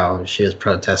like how she was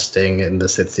protesting in the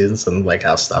 60s and like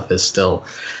how stuff is still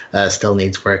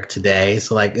needs work today.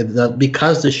 So like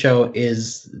because the show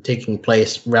is taking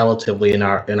place relatively in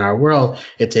our world,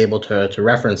 it's able to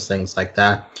reference things like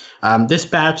that. This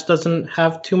batch doesn't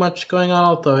have too much going on,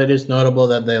 although it is notable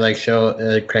that they like show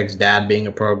Craig's dad being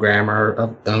a programmer,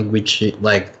 which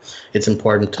like it's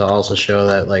important to also show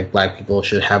that like black people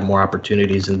should have more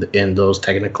opportunities in those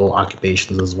technical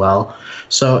occupations as well.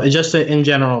 So just in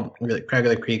general, Craig of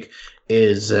the Creek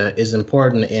is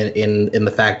important in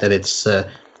the fact that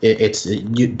it's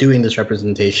doing this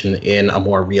representation in a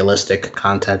more realistic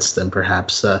context than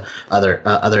perhaps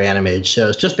other animated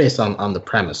shows, just based on the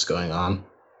premise going on.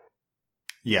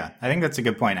 Yeah, I think that's a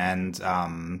good point.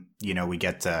 And, you know, we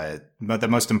get to, but the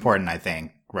most important, I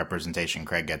think, representation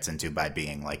Craig gets into by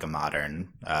being like a modern,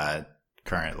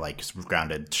 current, like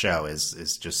grounded show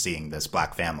is just seeing this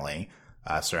black family,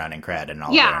 surrounding Cred and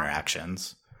all their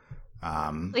interactions.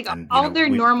 Like and, all their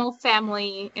normal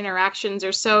family interactions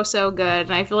are so good,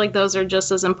 and I feel like those are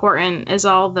just as important as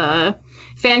all the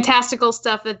fantastical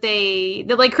stuff that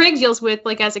like Craig deals with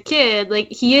like as a kid. Like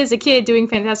he is a kid doing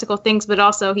fantastical things, but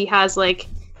also he has like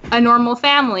a normal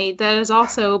family that is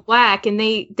also black, and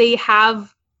they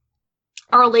have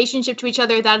a relationship to each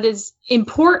other that is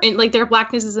important. Like their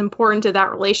blackness is important to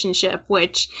that relationship,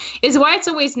 which is why it's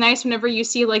always nice whenever you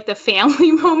see like the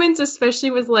family moments, especially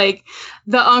with like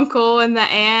the uncle and the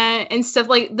aunt and stuff,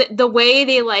 like the way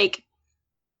they like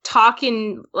talk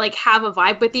and like have a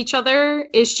vibe with each other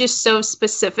is just so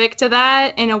specific to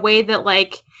that in a way that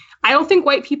like I don't think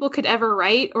white people could ever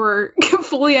write or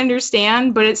fully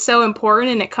understand, but it's so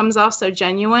important and it comes off so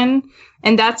genuine.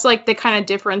 And that's like the kind of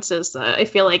differences that I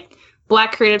feel like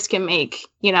Black creatives can make,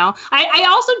 you know. I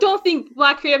also don't think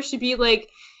Black creatives should be like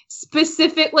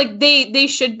specific, like they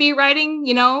should be writing,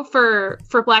 you know, for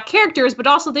Black characters, but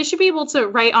also they should be able to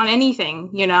write on anything,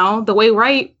 you know, the way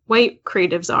white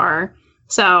creatives are.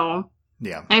 So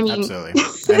yeah, I mean, absolutely.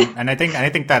 and I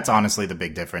think that's honestly the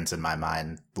big difference in my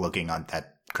mind looking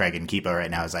at Craig and Kipo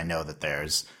right now is I know that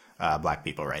there's Black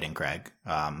people writing Craig.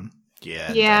 I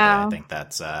think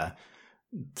that's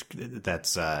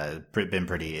been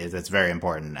pretty. That's very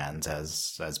important and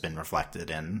has been reflected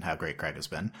in how great Craig has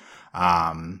been.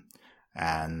 And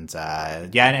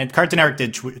Cartoon Network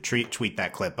did tweet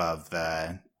that clip of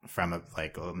from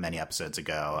like many episodes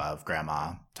ago of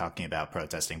Grandma talking about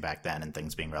protesting back then and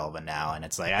things being relevant now. And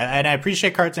it's like I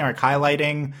appreciate Cartoon Network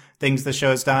highlighting things the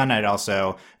show's done. It's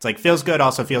like feels good,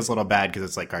 also feels a little bad because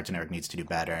it's like Cartoon Network needs to do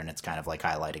better, and it's kind of like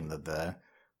highlighting the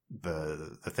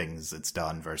things it's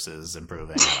done versus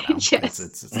improving. I don't know. Yes.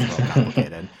 It's a little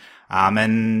complicated.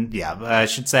 I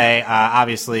should say,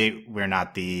 obviously we're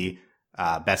not the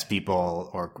best people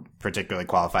or particularly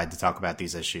qualified to talk about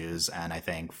these issues. And I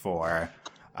think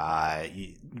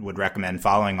would recommend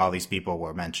following all these people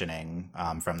we're mentioning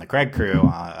from the Craig crew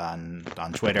on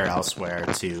Twitter, elsewhere,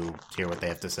 to hear what they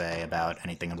have to say about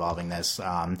anything involving this.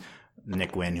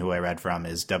 Nick Wynn, who I read from,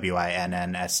 is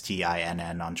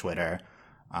WINNSTINN on Twitter.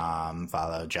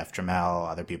 Follow Jeff Trammell,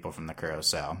 other people from the crew.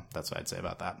 So that's what I'd say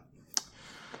about that.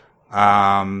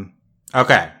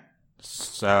 Okay.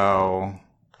 So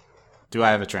Do I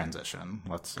have a transition?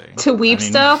 Let's see. To weep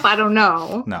stuff? I don't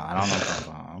know. No, I don't know.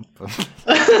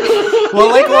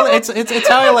 It's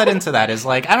how I led into that. Is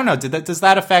like, I don't know. Does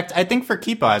that affect? I think for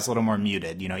Kipo, I was a little more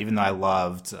muted. Even though I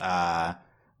loved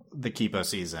the Kipo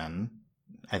season,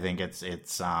 I think it's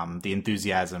the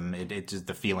enthusiasm. It just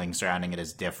the feeling surrounding it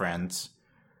is different.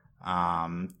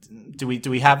 Do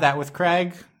we have that with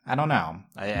Craig? I don't know.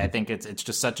 I think it's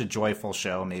just such a joyful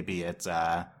show. Maybe it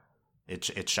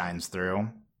shines through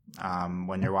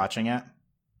when you're watching it.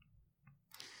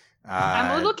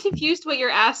 I'm a little confused what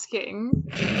you're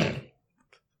asking.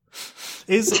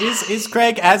 Is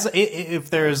Craig if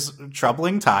there's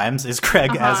troubling times, is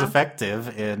Craig as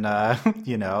effective in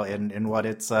in what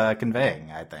it's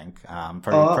conveying? I think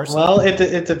personally. Well,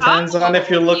 it depends on if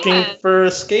you're looking for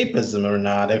escapism or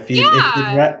not. Obviously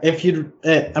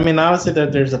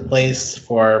there's a place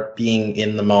for being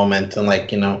in the moment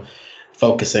and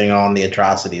focusing on the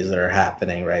atrocities that are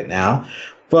happening right now.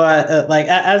 But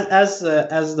as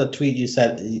the tweet you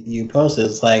said you posted,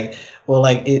 it's like, well,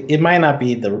 it might not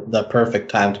be the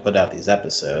perfect time to put out these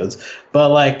episodes,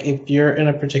 but if you're in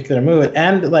a particular mood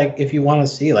and if you want to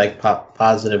see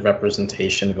positive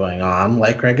representation going on,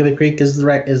 Craig of the Creek is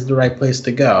the right place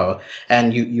to go,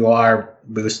 and you are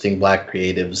boosting Black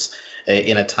creatives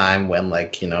in a time when they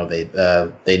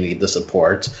need the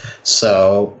support.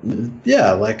 So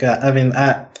yeah,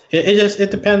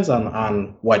 it depends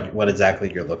on what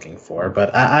exactly you're looking for,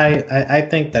 but I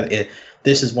think that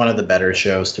this is one of the better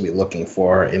shows to be looking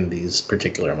for in these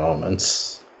particular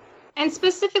moments. And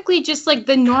specifically just the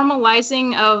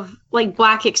normalizing of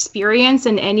Black experience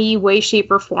in any way, shape,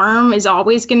 or form is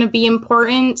always going to be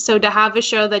important. So to have a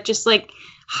show that just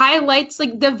highlights the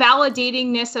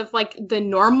validatingness of the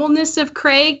normalness of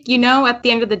Craig, at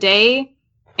the end of the day,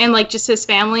 and just his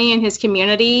family and his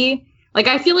community.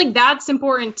 I feel that's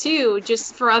important too,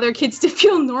 just for other kids to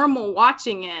feel normal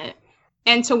watching it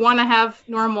and to want to have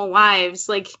normal lives.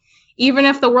 Even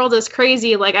if the world is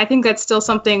crazy, I think that's still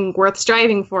something worth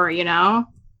striving for, Yeah.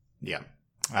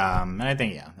 And I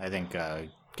think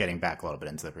getting back a little bit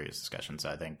into the previous discussion. So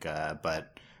I think,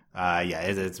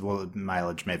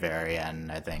 mileage may vary,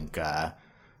 and I think,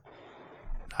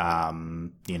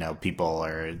 people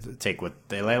take what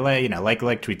they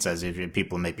like Tweet says, if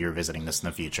people may be revisiting this in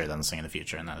the future, then listening in the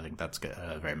future, and I think that's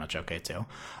very much okay too.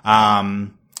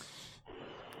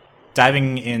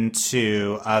 Diving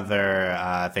into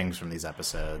other things from these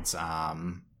episodes,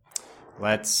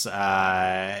 let's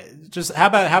just how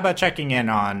about checking in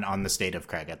on the state of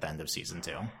Craig at the end of season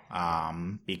 2,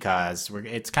 because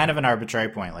it's kind of an arbitrary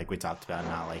point, like we talked about,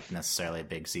 not necessarily a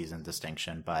big season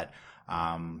distinction, but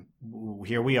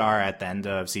here we are at the end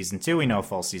of season 2. We know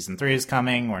full season 3 is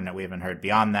coming. We haven't heard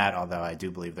beyond that, although I do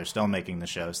believe they're still making the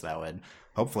show, so that would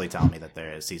hopefully tell me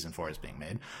that season 4 is being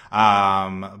made.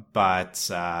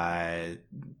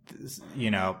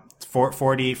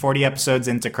 40 episodes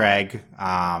into Craig,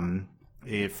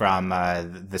 from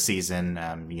the season,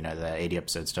 the 80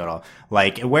 episodes total.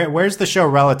 Where's the show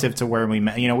relative to where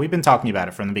we've been talking about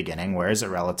it from the beginning. Where is it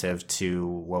relative to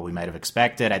what we might have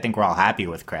expected? I think we're all happy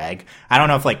with Craig. I don't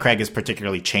know if Craig has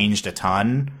particularly changed a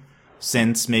ton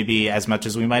since maybe as much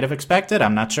as we might have expected.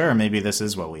 I'm not sure. Maybe this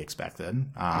is what we expected.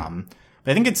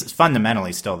 But I think it's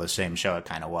fundamentally still the same show it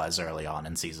kind of was early on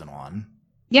in season 1.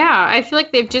 Yeah, I feel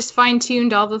they've just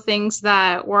fine-tuned all the things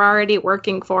that were already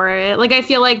working for it. I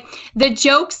feel the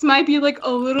jokes might be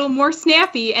a little more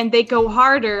snappy and they go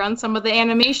harder on some of the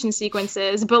animation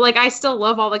sequences, but I still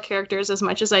love all the characters as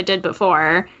much as I did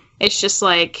before. It's just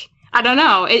I don't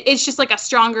know. It's just a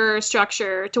stronger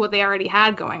structure to what they already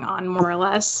had going on, more or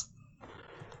less.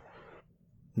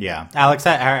 Yeah. Alex,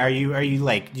 are you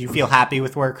do you feel happy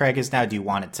with where Craig is now? Do you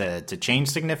want it to change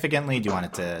significantly? Do you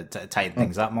want it to tighten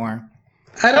things up more?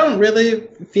 I don't really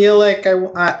feel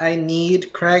I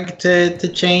need Craig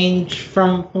to change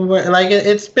from where,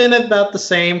 it's been about the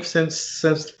same since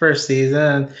the first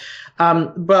season.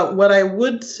 But what I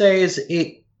would say is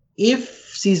if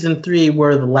season 3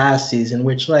 were the last season,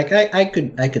 which I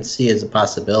could see as a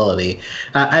possibility.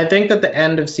 I think that the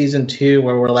end of season 2,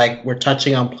 where we're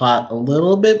touching on plot a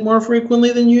little bit more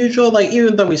frequently than usual,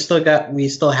 even though we still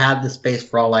had the space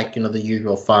for all the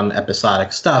usual fun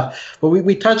episodic stuff, but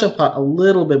we touch on plot a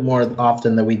little bit more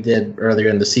often than we did earlier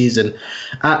in the season.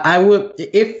 I would,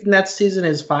 if next season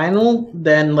is final,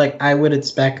 then I would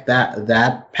expect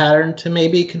that pattern to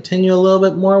maybe continue a little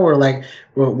bit more,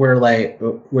 where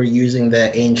we're using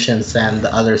the ancients and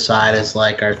the other side as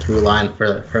our through line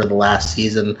for the last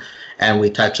season, and we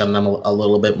touch on them a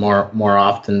little bit more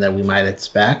often than we might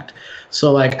expect.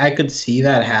 So like I could see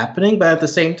that happening, but at the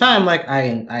same time, like I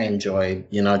enjoy,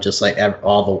 you know, just like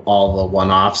all the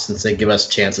one-offs, since they give us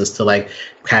chances to like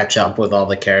catch up with all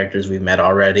the characters we've met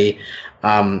already.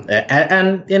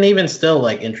 And even still,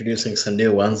 like introducing some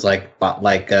new ones, like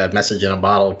Message in a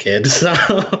Bottle Kid.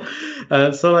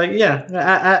 So like yeah,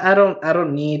 I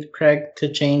don't need Craig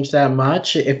to change that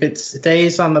much. If it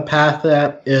stays on the path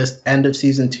that is end of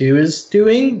season 2 is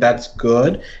doing, that's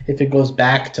good. If it goes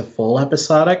back to full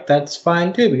episodic, that's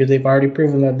fine too, because they've already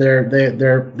proven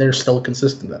that they're still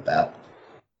consistent at that.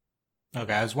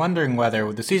 Okay, I was wondering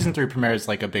whether the season 3 premiere is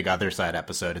like a big other side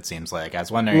episode. It seems like I was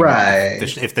wondering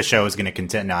if the show is going to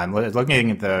continue. Now I'm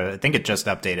looking at I think it just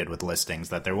updated with listings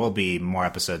that there will be more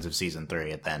episodes of season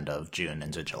 3 at the end of June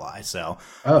into July. So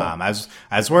I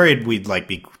was worried we'd like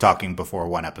be talking before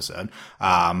one episode,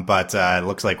 but it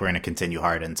looks like we're going to continue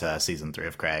hard into season 3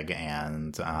 of Craig.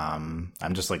 And I'm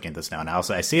just looking at this now, and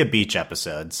also I see a beach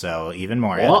episode, so even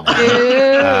more. Ooh,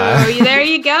 there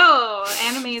you go.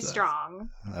 Anime is strong.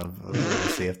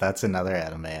 Let's see if that's another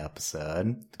anime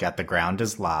episode. Got The Ground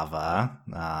is Lava.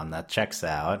 That checks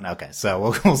out. Okay,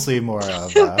 so we'll see more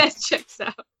of that checks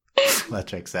out. That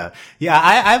checks out. Yeah,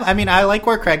 I mean I like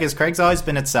where Craig is. Craig's always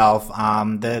been itself.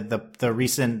 The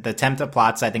recent attempt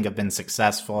plots I think have been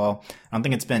successful. I don't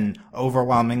think it's been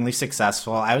overwhelmingly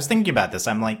successful. I was thinking about this.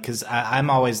 I'm like, because I'm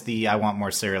always I want more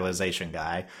serialization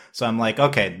guy. So I'm like,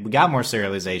 okay, we got more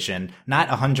serialization, not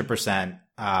 100%.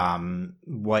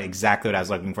 What I was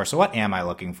looking for. So what am I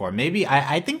looking for? Maybe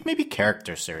I think maybe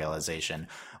character serialization.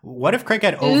 What if Craig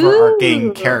had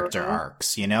overarching character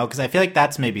arcs, you know? Because I feel like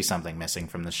that's maybe something missing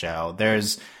from the show.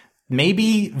 There's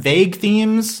maybe vague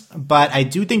themes, but I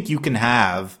do think you can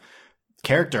have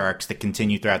character arcs that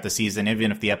continue throughout the season,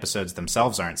 even if the episodes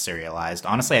themselves aren't serialized.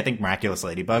 Honestly, I think Miraculous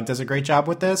Ladybug does a great job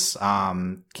with this.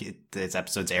 Its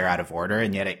episodes air out of order,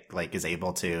 and yet it like is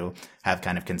able to have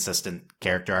kind of consistent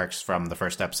character arcs from the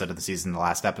first episode of the season to the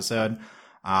last episode.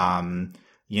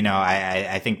 You know,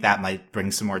 I think that might bring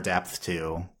some more depth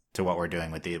to what we're doing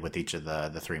with each of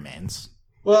the three mains.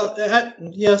 Well,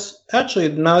 yes, actually,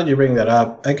 now that you bring that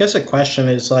up, I guess a question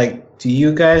is like, do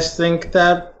you guys think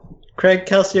that Craig,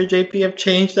 Kelsey, or JP have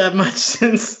changed that much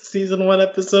since season 1,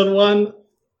 episode 1?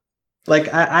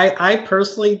 Like, I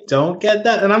personally don't get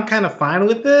that, and I'm kind of fine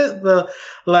with it.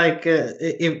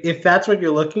 If that's what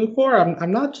you're looking for,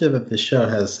 I'm not sure that the show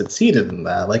has succeeded in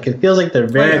that. Like, it feels like they're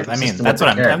very. I mean, that's what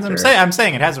I'm saying. I'm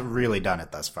saying it hasn't really done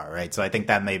it thus far, right? So I think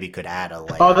that maybe could add a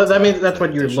layer. Oh, that's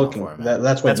what you're looking for.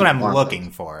 That's what I'm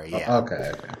looking for. Yeah.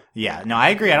 Okay. Yeah. No, I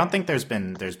agree. I don't think there's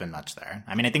been much there.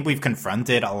 I mean, I think we've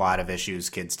confronted a lot of issues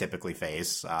kids typically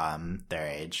face their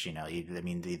age. You know, I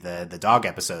mean, the dog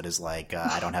episode is like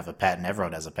I don't have a pet and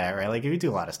everyone has a pet, right? Like you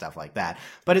do a lot of stuff like that,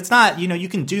 but it's not. You know, you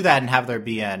can do that and have there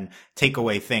be an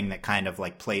takeaway thing that kind of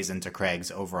like plays into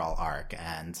Craig's overall arc,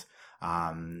 and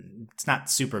it's not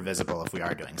super visible if we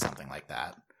are doing something like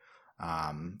that.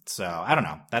 So I don't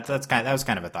know. That was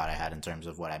kind of a thought I had in terms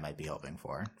of what I might be hoping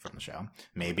for from the show.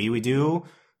 Maybe we do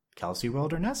Kelsey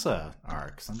World or Nessa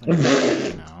arc, something like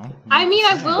that, you know. I mean,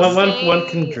 I will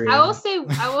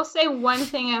say one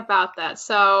thing about that.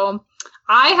 So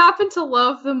I happen to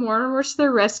love the Mortimer to the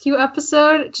Rescue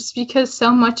episode just because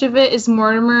so much of it is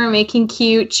Mortimer making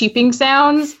cute cheeping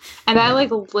sounds, and I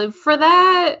like live for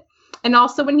that. And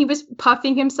also when he was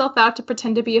puffing himself out to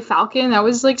pretend to be a falcon, that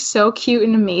was like so cute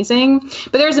and amazing.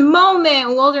 But there's a moment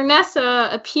when Wilder Nessa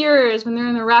appears when they're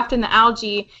in the raft in the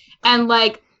algae, and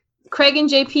like Craig and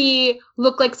JP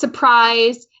look like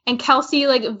surprised, and Kelsey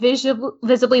like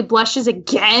visibly blushes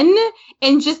again,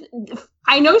 and just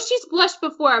I know she's blushed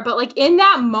before, but like in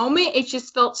that moment it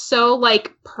just felt so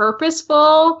like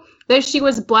purposeful that she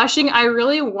was blushing. I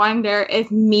really wonder if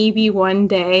maybe one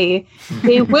day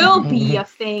they will be a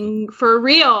thing for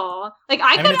real. Like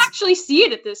I could actually see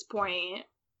it at this point.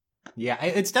 Yeah,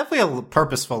 it's definitely a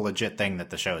purposeful, legit thing that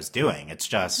the show is doing. It's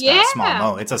just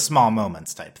a small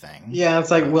moments type thing. Yeah,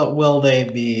 it's like will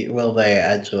they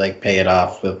actually like pay it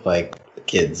off with like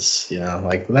kids? You know,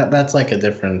 like that's like a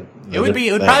different. It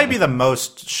would probably be the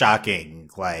most shocking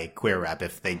like queer rep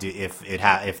if they do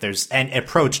if there's an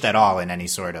approached at all in any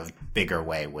sort of bigger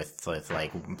way with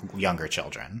like younger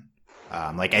children.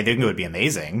 Like I think it would be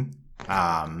amazing.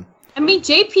 I mean,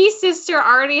 JP's sister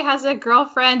already has a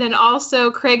girlfriend, and also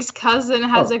Craig's cousin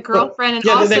has a girlfriend, and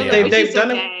also they've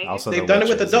done it. Also they've done it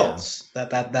with adults.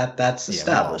 That's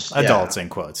established. Well, adults in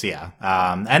quotes, yeah.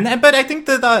 But I think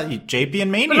the JP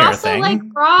and Mania also, thing. like,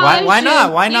 Raj why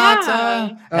not? Why and-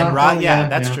 not? And Raj,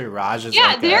 that's true. Raj is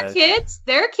they're kids.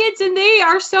 They're kids, and they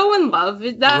are so in love.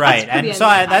 Right, and so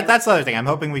that's the other thing. I'm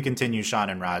hoping we continue Sean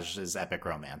and Raj's epic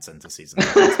romance into season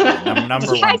 3. Number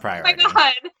one priority. Oh my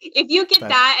god! If you get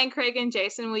that and Craig and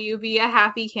Jason, will you be a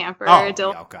happy camper? Oh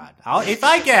god! If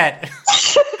I get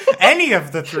any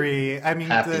of the 3, I mean,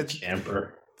 happy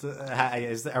camper.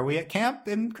 Are we at camp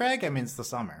in Craig? I mean, it's the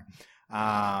summer.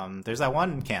 There's that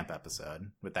one camp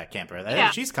episode with that camper.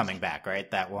 She's coming back, right?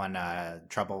 That one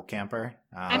trouble camper.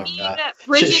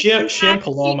 She and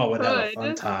Paloma would have a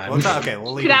fun time.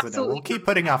 We'll leave it. We'll keep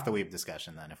putting off the Weeb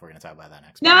discussion then if we're going to talk about that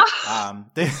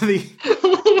next week.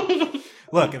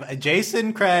 Look, if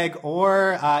Jason, Craig,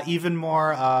 or even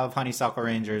more of Honeysuckle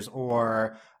Rangers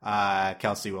or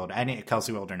Kelsey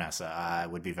Wilderness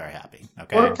would be very happy.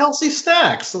 Okay, or Kelsey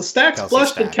Stacks. So Stacks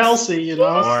blushed at Kelsey, you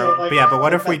know. But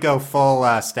what if we go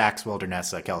full Stacks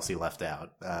Wilderness? Kelsey left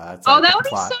out. That would be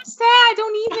so sad.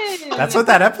 Don't even. That's what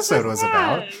that episode was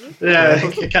about. Yeah,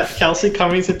 Kelsey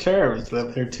coming to terms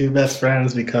with her 2 best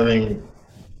friends becoming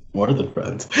more than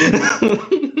friends.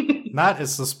 Not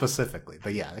as specifically,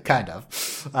 but yeah, kind of.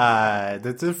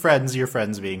 The friends, your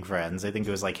friends being friends. I think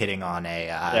it was like hitting on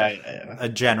a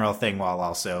general thing while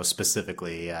also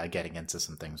specifically getting into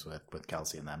some things with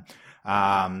Kelsey and them.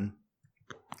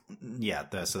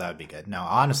 So that would be good. No,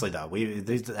 honestly though,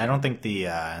 I don't think the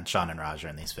Sean and Raj are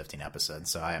in these 15 episodes,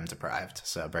 so I am deprived.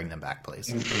 So bring them back,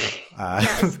 please.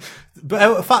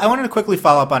 But I wanted to quickly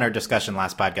follow up on our discussion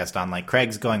last podcast on like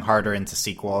Craig's going harder into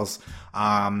sequels.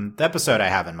 The episode I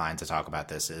have in mind to talk about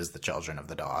this is The Children of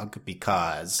the Dog,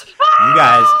 because you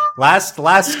guys last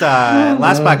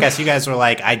podcast you guys were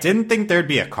like, I didn't think there'd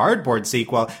be a cardboard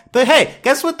sequel, but hey,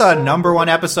 guess what? The number 1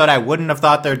 episode I wouldn't have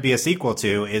thought there'd be a sequel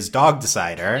to is Dog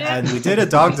Decider, and we did a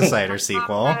Dog Decider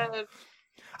sequel.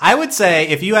 I would say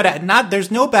if you had there's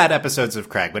no bad episodes of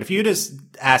Craig, but if you just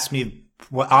asked me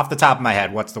off the top of my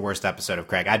head what's the worst episode of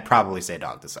Craig, I'd probably say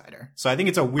Dog Decider. So I think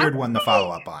it's a weird one to follow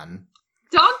up on.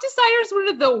 Dog Decider is one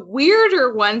of the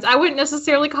weirder ones. I wouldn't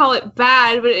necessarily call it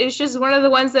bad, but it's just one of the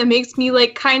ones that makes me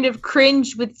like kind of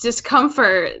cringe with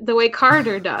discomfort the way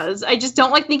Carter does. I just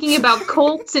don't like thinking about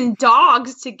cults and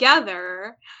dogs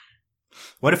together.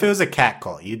 What if it was a cat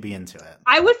cult? You'd be into it.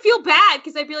 I would feel bad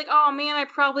because I'd be like, oh man,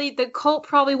 the cult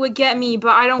probably would get me,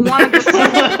 but I don't want to.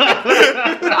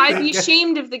 I'd be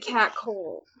ashamed of the cat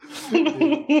cult.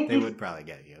 They would probably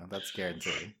get you. That's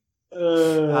guaranteed.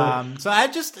 So I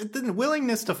just the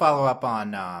willingness to follow up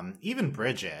on even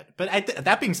Bridget, but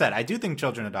that being said, I do think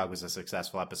Children of Dog was a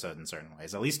successful episode in certain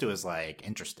ways. At least it was like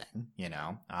interesting, you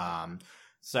know.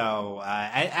 So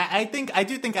I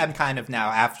do think I'm kind of now,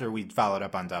 after we followed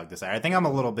up on Dog Decider, I think I'm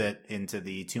a little bit into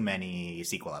the too many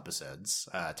sequel episodes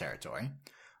territory.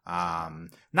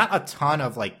 Not a ton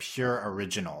of like pure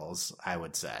originals, I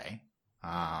would say.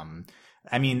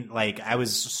 I mean, like, I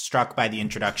was struck by the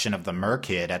introduction of the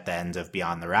Merkid at the end of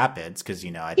Beyond the Rapids, because,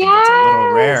 you know, I think it's a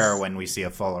little rare when we see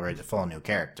a full new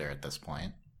character at this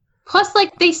point. Plus,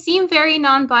 like, they seem very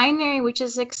non-binary, which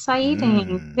is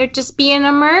exciting. They're just being a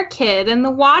Merkid in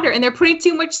the water, and they're putting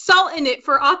too much salt in it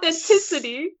for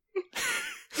authenticity,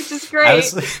 which is great. I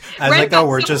was like, oh,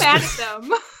 we're just...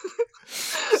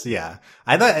 Yeah.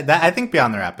 I think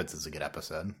Beyond the Rapids is a good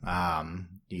episode.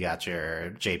 You got your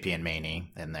JP and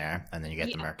Maney in there, and then you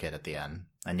get the Merkid at the end.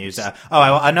 And use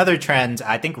another trend.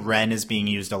 I think Ren is being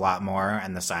used a lot more,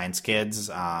 and the Science Kids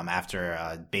after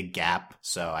a big gap.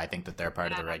 So I think that they're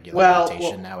part of the regular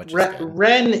rotation now. Which is good.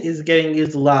 Ren is getting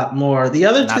used a lot more. The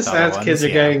other two Science Kids are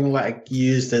getting like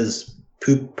used as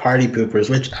party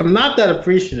poopers, which I'm not that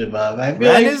appreciative of. I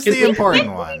feel Ren like is the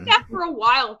important one. I've been doing that for a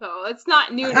while, though. It's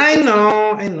not new. I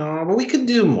know, but we could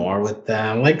do more with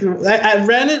them. Like,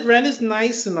 Ren is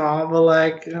nice and all, but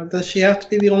like, does she have to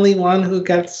be the only one who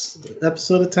gets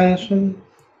episode attention?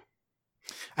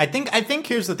 I think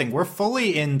here's the thing. We're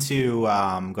fully into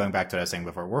going back to what I was saying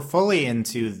before. We're fully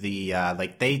into the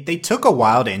like they took a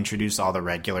while to introduce all the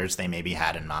regulars they maybe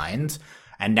had in mind.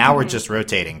 And now we're just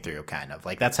rotating through, kind of.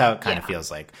 Like, that's how it kind of feels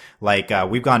like. Like,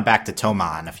 we've gone back to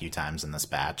Toman a few times in this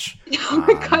batch. Oh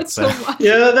my god, Toman.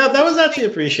 Yeah, that was actually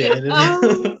appreciated. We're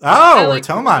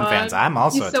Toman fans. I'm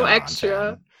also a Toman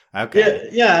extra fan. Okay.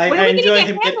 Yeah, I enjoy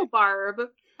him. Handlebarb?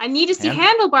 I need to see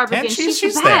Handlebarb again. She's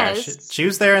the best. There. She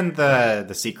was there in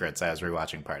the Secrets. I was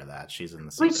rewatching part of that. She's in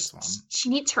the Secrets one. She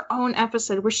needs her own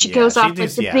episode where she goes off like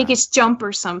the biggest jump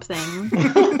or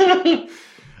something.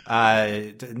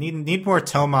 Need more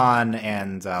Tomon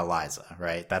and Liza,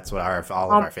 right? That's what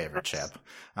all of our favorite ship.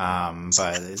 But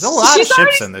there's a lot of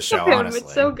ships in the show, honestly.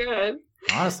 It's so good.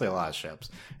 Honestly, a lot of ships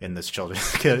in this children's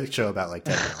show about like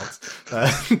 10-year-olds.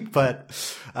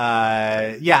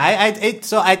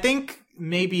 So I think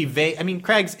maybe I mean,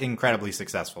 Craig's incredibly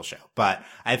successful show, but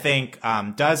I think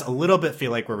does a little bit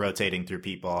feel like we're rotating through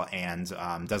people, and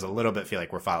does a little bit feel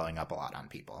like we're following up a lot on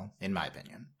people, in my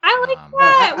opinion. I like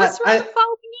that. What's wrong with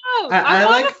following up? I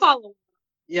want to follow.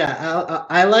 Yeah,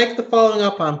 I like the following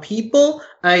up on people.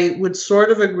 I would sort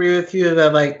of agree with you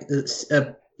that like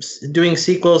doing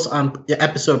sequels on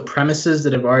episode premises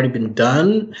that have already been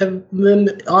done have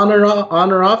been on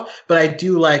or off. But I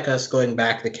do like us going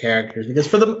back to characters,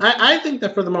 because I think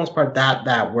that for the most part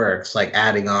that works. Like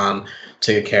adding on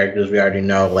to characters we already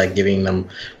know, like giving them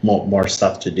more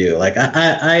stuff to do. Like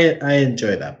I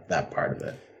enjoy that part of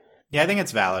it. Yeah, I think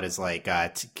it's valid as like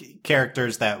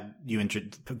characters that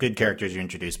good characters you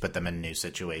introduce, put them in a new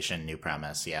situation, new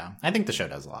premise. Yeah, I think the show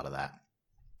does a lot of that.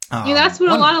 That's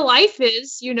what a lot of life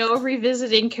is,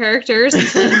 revisiting characters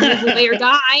until they or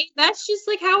die. That's just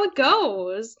like how it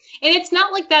goes. And it's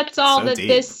not like that's all that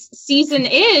this season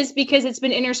is, because it's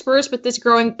been interspersed with this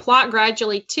growing plot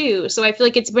gradually too. So I feel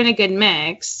like it's been a good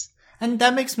mix. And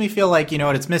that makes me feel like,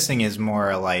 what it's missing is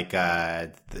more like,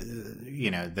 the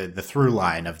through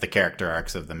line of the character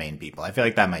arcs of the main people. I feel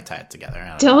like that might tie it together.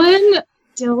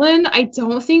 Dylan, I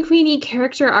don't think we need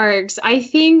character arcs. I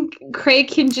think Craig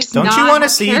can just Don't you want to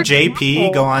see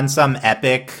JP go on some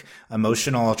epic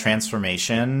emotional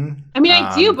transformation? I mean,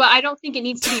 I do, but I don't think it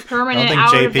needs to be permanent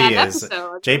out of that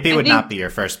episode. JP would not be your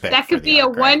first pick. That could be a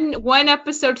one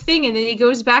episode thing, and then he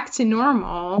goes back to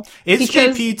normal. Is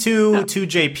JP too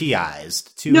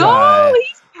JP-ized? No,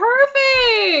 he's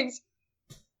perfect!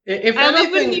 If I love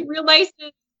when he realizes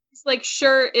like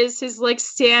shirt is his like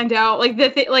standout,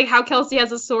 like like how Kelsey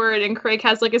has a sword and Craig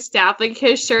has like a staff, like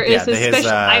his shirt is his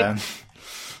special.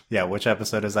 Which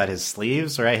episode is that? His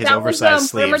sleeves, right? His oversized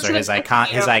sleeves, or his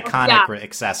iconic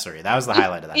accessory. That was the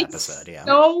highlight of that episode. Yeah,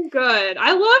 so good.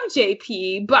 I love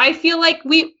JP, but I feel like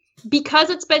because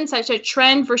it's been such a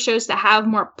trend for shows to have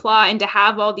more plot and to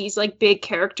have all these like big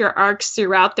character arcs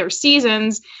throughout their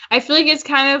seasons, I feel like it's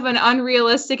kind of an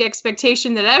unrealistic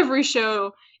expectation that every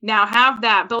show now have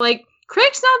that. But like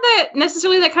Craig's not that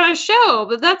necessarily that kind of show,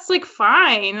 but that's like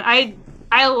fine.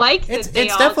 I like that.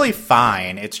 It's definitely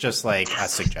fine. It's just like a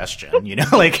suggestion,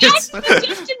 like it's.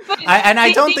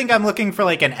 I don't think I'm looking for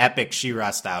like an epic She-Ra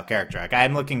style character arc.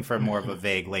 I'm looking for more of a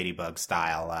vague Ladybug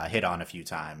style, hit on a few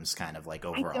times, kind of like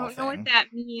overall. I don't know what that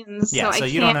means. Yeah, so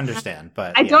you don't understand,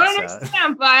 but I don't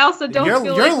understand, but I also don't.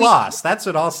 You're lost. That's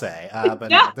what I'll say. But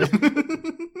no.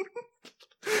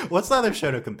 What's the other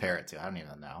show to compare it to? I don't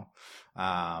even know.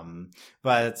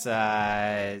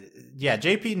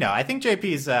 JP, no, I think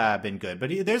JP's been good,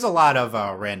 but there's a lot of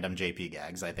random JP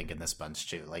gags, I think, in this bunch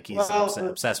too. Like he's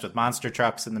obsessed with monster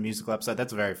trucks in the musical episode.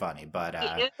 That's very funny, but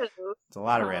it's a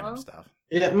lot of random stuff.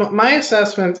 Yeah, my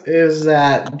assessment is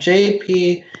that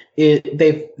JP,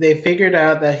 they figured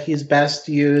out that he's best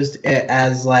used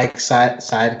as like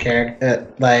side character,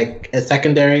 like a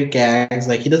secondary gags.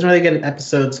 Like he doesn't really get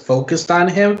episodes focused on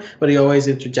him, but he always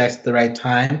interjects at the right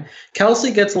time.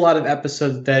 Kelsey gets a lot of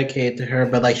episodes dedicated to her,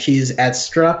 but like she's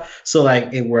extra, so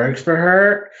like it works for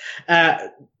her.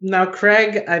 Now,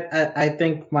 Craig, I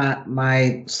think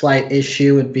my slight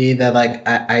issue would be that like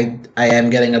I am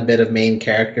getting a bit of main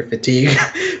character fatigue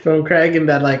from Craig, in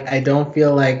that like I don't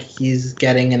feel like he's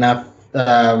getting enough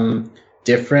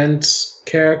different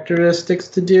characteristics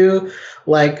to do.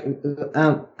 Like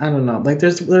I don't know. Like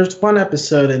there's one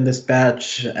episode in this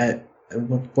batch.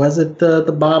 Was it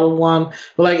the bottle one?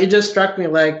 But like it just struck me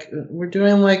like we're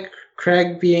doing like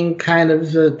Craig being kind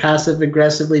of a passive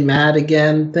aggressively mad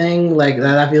again thing. Like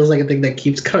that feels like a thing that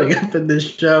keeps coming up in this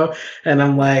show, and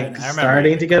I'm like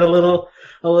starting to get a little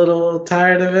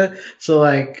tired of it. So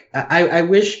like I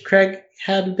wish Craig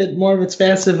had a bit more of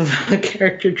expansive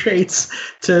character traits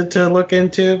to look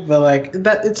into, but like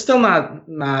that it's still not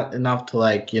enough to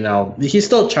like, he's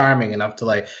still charming enough to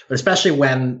like, but especially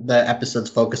when the episodes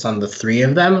focus on the three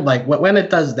of them, like when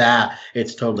it does that,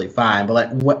 it's totally fine. But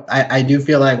like what I do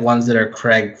feel like ones that are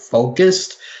Craig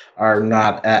focused are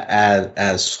not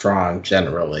as strong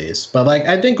generally. But like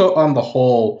I think on the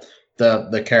whole,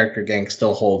 the character gang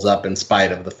still holds up in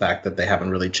spite of the fact that they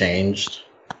haven't really changed.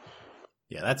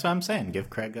 Yeah, that's what I'm saying. Give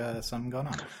Craig something going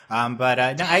on. No,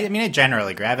 I mean, I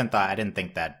generally agree. I didn't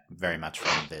think that very much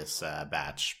from this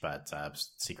batch, but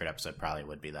secret episode probably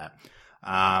would be that.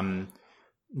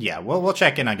 Yeah, we'll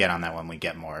check in again on that when we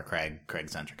get more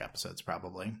Craig-centric episodes,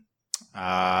 probably.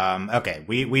 Okay,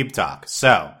 Weeb Talk.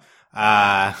 So,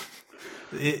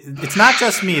 It's not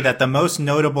just me that the most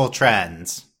notable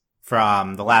trends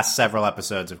from the last several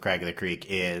episodes of Craig of the Creek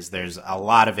is there's a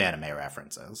lot of anime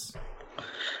references.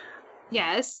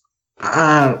 Yes.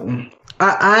 I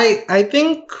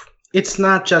think it's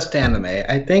not just anime.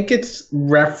 I think it's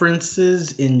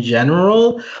references in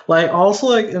general. Like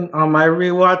also on my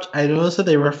rewatch, I noticed that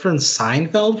they reference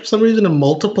Seinfeld for some reason in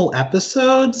multiple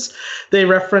episodes. They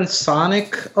reference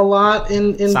Sonic a lot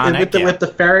with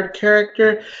the ferret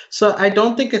character. So I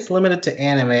don't think it's limited to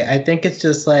anime. I think it's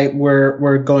just like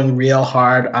we're going real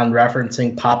hard on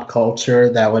referencing pop culture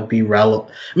that would be relevant.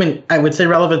 I mean, I would say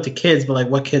relevant to kids, but like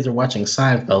what kids are watching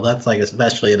Seinfeld? That's like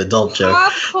especially an adult joke.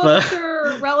 Pop culture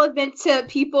relevant to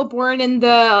people born in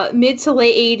the mid to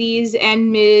late 80s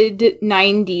and mid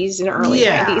 90s and early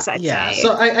 90s, I'd say.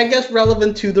 So I guess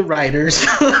relevant to the writers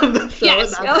of the show.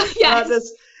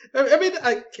 Yes. I mean,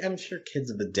 I'm sure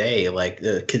kids of the day,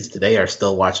 kids today, are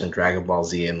still watching Dragon Ball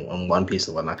Z and One Piece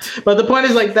and whatnot. But the point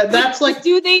is, that's like,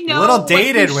 do they know? A little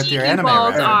dated with your anime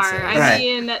references. I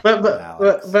mean,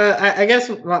 but I guess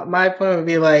my point would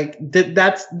be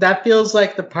that feels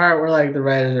like the part where like the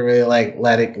writers are really like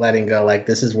letting go. Like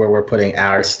this is where we're putting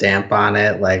our stamp on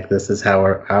it. Like this is how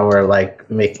we're like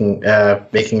making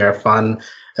our fun.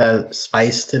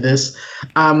 Spice to this.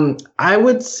 I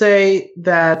would say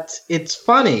that it's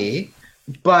funny,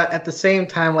 but at the same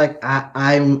time, like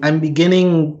I'm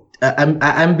beginning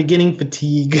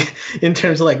fatigue in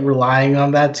terms of like relying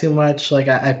on that too much. Like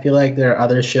I feel like there are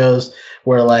other shows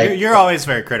where like you're always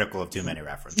very critical of too many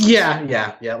references.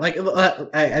 Yeah. Like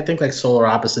I think like Solar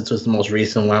Opposites was the most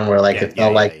recent one where like it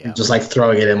felt like just like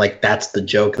throwing it in, like that's the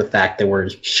joke. The fact that we're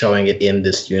showing it in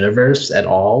this universe at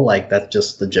all, like that's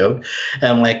just the joke,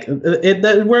 and like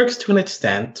it works to an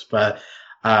extent, but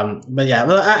yeah,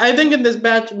 I think in this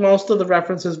batch most of the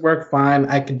references work fine.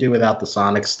 I could do without the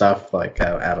Sonic stuff. Like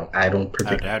I don't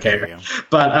particularly care.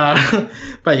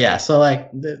 But yeah, so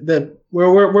like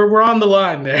we're on the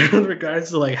line there in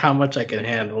regards to like how much I can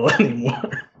handle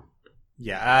anymore.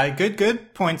 Yeah,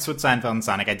 good points with Seinfeld and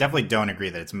Sonic. I definitely don't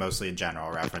agree that it's mostly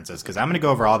general references, because I'm going to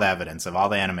go over all the evidence of all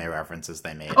the anime references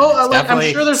they made. I'm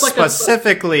sure there's like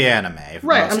specifically anime.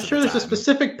 Right, I'm sure there's a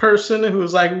specific person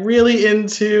who's like really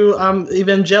into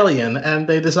Evangelion, and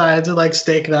they decided to like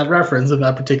stake that reference in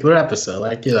that particular episode.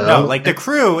 Like, you know, no, like the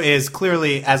crew is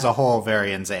clearly as a whole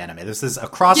very into anime. This is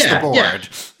across the board,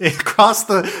 across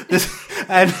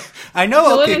and I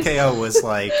know OKKO was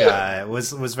like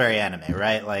was very anime,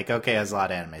 right? Like OK has a lot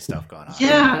of anime stuff going on.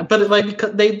 Yeah, but like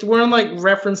they weren't like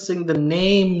referencing the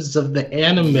names of the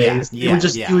animes. They were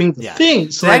just doing the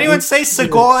things. Did anyone say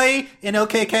Sugoi in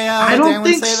OKKO? I don't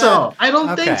think so. I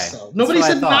don't think so. Nobody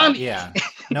said Nani. Yeah.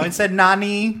 No one said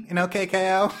Nani in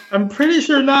OKKO? I'm pretty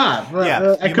sure not.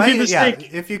 But, I could be mistaken.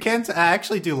 Yeah, if you can, I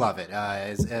actually do love it.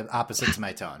 It's opposite to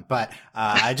my tone. But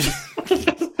I just...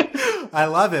 I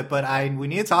love it, but we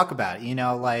need to talk about it. You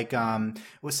know, like,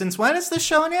 since when is this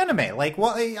show an anime? Like,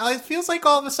 well, it feels like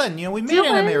all of a sudden, you know, we made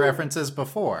anime references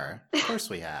before. Of course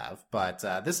we have. But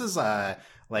this is,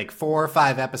 like 4 or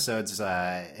 5 episodes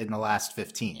in the last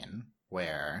 15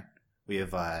 where we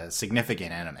have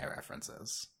significant anime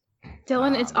references.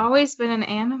 Dylan, it's always been an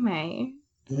anime.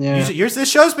 Yeah. This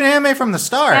show's been anime from the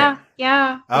start.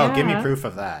 Yeah. Oh, give me proof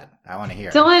of that. I want to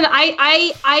hear. Dylan,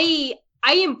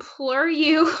 I implore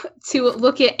you to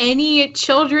look at any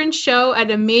children's show at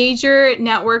a major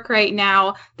network right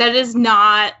now that is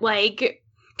not like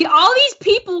all these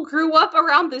people grew up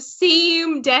around the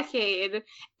same decade.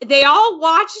 They all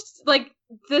watched like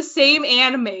the same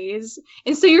animes,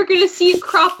 and so you're going to see it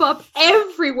crop up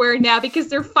everywhere now because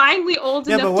they're finally old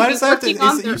enough to be working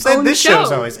on their own shows. You said this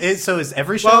show's always so is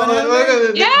every show an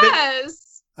anime?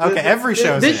 Yes. Okay, every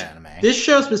show's an anime. This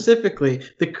show specifically,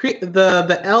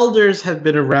 the elders have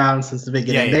been around since the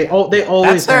beginning. They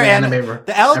always have anime.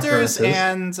 The elders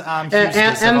and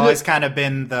have always kind of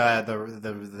been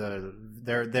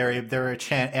they're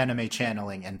anime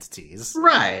channeling entities,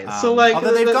 right? So like,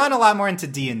 although they've gone a lot more into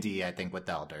D&D, I think, with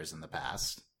the elders in the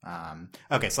past.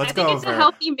 Okay, so let's go over. It's a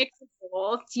healthy mix of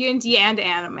both D&D and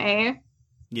anime.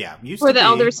 Yeah, used for to the be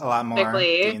elders a lot more.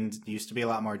 Used to be a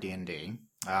lot more D&D.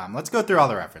 Let's go through all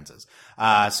the references.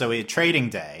 So Trading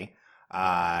Day.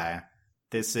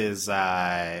 This is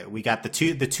we got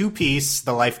the two piece,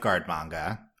 the Lifeguard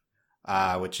manga,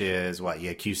 which is what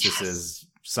Yakusa's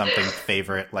something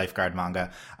favorite Lifeguard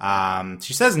manga.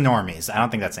 She says normies. I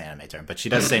don't think that's an anime term, but she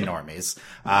does say normies.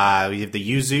 We have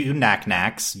the Yuzu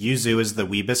Knack-Knacks. Yuzu is the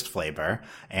weebest flavor,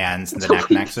 and the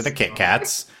Knack-Knacks are the Kit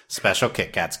Kats. Special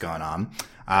Kit Kats going on.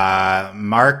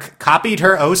 Mark copied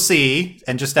her OC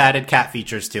and just added cat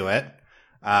features to it.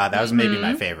 That was maybe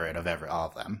my favorite of all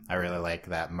of them. I really like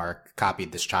that Mark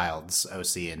copied this child's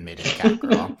OC and made it a cat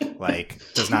girl. Like,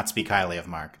 does not speak highly of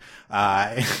Mark.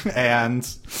 And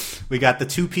we got the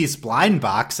 2-piece blind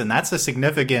box, and that's a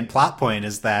significant plot point,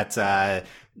 is that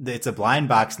it's a blind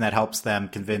box, and that helps them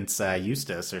convince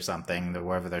Eustace or something,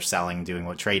 wherever they're selling,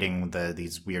 trading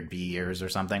these weird bee ears or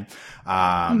something.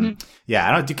 Yeah,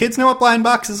 I don't. Do kids know what blind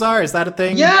boxes are? Is that a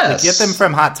thing? Yes. Like, get them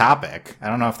from Hot Topic. I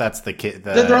don't know if that's the kid.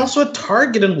 They're also at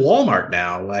Target and Walmart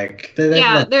now. Like, they're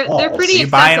pretty. Are you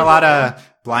buying a lot of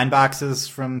blind boxes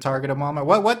from Target and Walmart?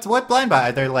 What blind box?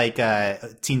 Are they like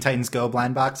Teen Titans Go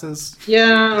blind boxes?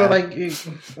 Yeah, like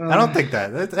I don't think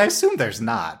that. I assume there's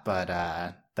not, but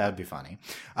that would be funny.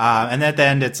 And at the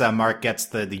end, it's Mark gets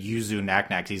the Yuzu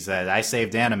knack. He says, "I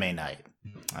saved anime night."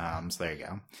 So there you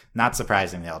go. Not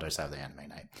surprising the elders have the anime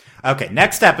night. Okay,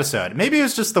 next episode. Maybe it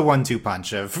was just the 1-2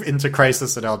 punch of Into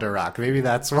Crisis and Elder Rock. Maybe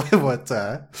that's what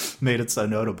made it so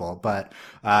notable. But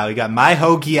we got My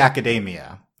Hoagie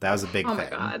Academia. That was a big thing. Oh my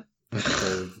god.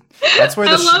 That's where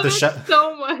I love it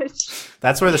so much.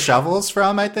 That's where the shovel's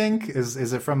from, I think.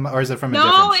 Is it from, or is it from a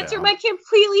different show? No, it's from a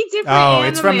completely different anime.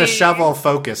 It's from the shovel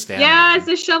focused anime. Yeah, it's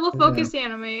a shovel focused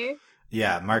anime.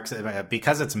 Yeah, Mark's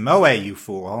because it's Moe, you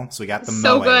fool. So we got the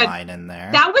so Moe good. line in there.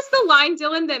 That was the line,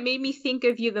 Dylan, that made me think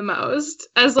of you the most.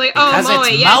 I was like, because Moe.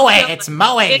 It's yes, Moe. Dylan. It's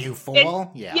Moe, you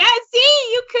fool. Yeah. Yeah,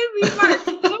 see, you could be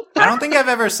Mark. I don't think I've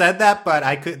ever said that, but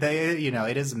I could.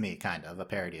 It is me, kind of a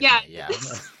parody of me. Yeah.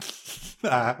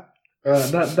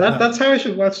 That's how I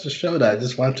should watch the show. Now, I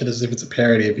just watch it as if it's a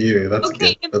parody of you. That's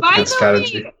okay. good. And That's by good the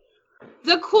strategy. way,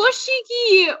 the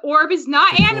Kushiki orb is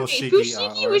not anime.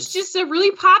 Fushigi was just a really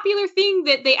popular thing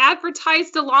that they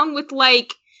advertised along with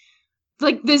like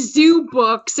the zoo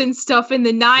books and stuff in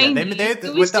the 90s.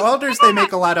 Yeah, with the elders, they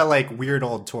make a lot of like weird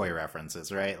old toy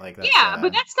references, right? Like that's,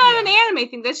 but that's not an anime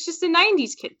thing. That's just a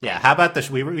 90s kid thing. Yeah, how about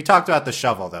we talked about the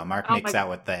shovel though. Mark makes out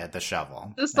with the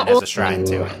shovel. That's and has a shrine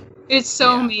to it. It's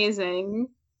so amazing.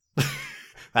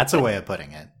 That's a way of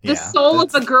putting it. The soul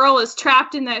of a girl is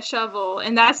trapped in that shovel,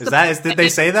 and that's did they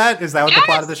say that? Is that what the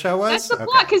plot of the show was? That's the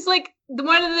plot, because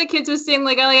one of the kids was saying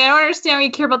I don't understand why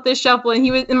you care about this shovel,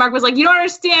 and Mark was like, you don't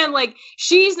understand, like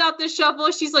she's not the shovel,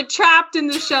 she's like trapped in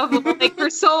the shovel, like her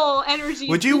soul energy.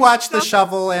 Would you watch the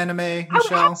shovel anime, Michelle?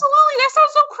 Absolutely, that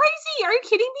sounds so crazy. Are you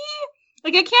kidding me?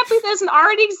 Like, I can't believe that doesn't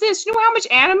already exist. You know how much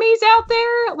anime's out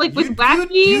there? Like, with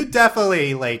wacky... You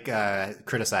definitely,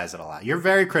 criticize it a lot. You're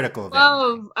very critical of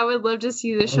anime. I would love to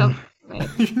see the show.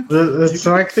 It's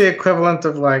like the equivalent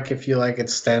of, if you,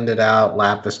 extended out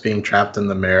Lapis being trapped in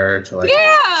the mirror to,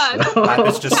 Yeah!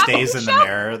 Lapis just stays in the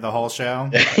mirror the whole show?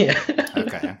 Yeah.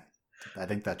 Okay. I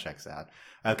think that checks out.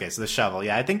 Okay, so the shovel.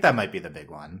 Yeah, I think that might be the big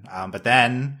one. But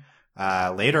then,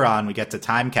 later on, we get to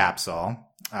Time Capsule.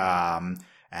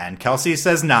 And Kelsey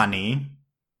says Nani.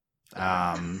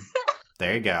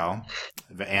 There you go.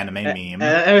 The anime meme.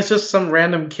 And it's just some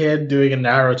random kid doing a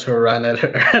Naruto run at her.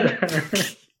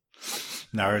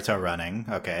 Naruto running.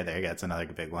 Okay, there you go. That's another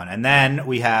big one. And then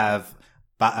we have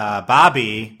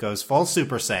Bobby goes full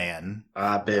Super Saiyan.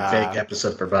 Big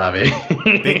episode for Bobby.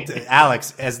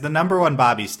 Alex, as the #1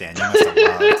 Bobby stan, you must have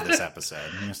loved this episode.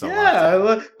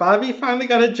 Look, Bobby finally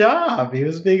got a job. He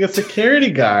was being a security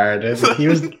guard, and he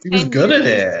was good at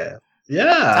it.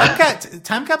 Yeah.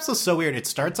 Time Capsule is so weird. It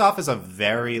starts off as a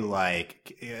very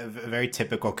very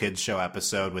typical kids show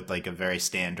episode with a very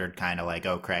standard kind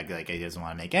of Craig he doesn't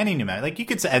want to make any new memory. You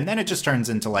could say, and then it just turns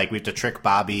into we have to trick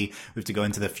Bobby. We have to go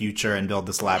into the future and build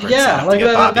this elaborate setup to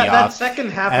get Bobby off. That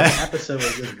second half of the episode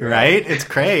was just great. Right? It's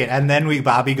great. And then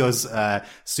Bobby goes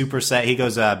super set. He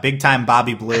goes big time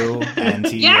Bobby Blue, and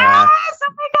he yes!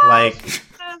 Oh my gosh!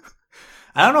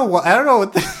 I don't know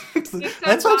what.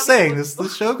 That's what I'm saying.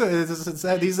 This show,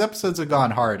 these episodes have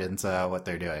gone hard into what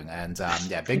they're doing, and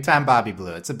big time Bobby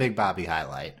Blue. It's a big Bobby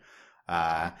highlight.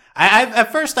 I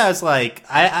at first I was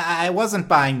I wasn't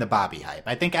buying the Bobby hype.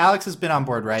 I think Alex has been on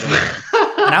board right away,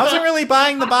 and I wasn't really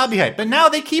buying the Bobby hype. But now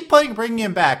they keep bringing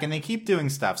him back, and they keep doing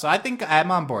stuff. So I think I'm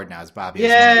on board now as Bobby.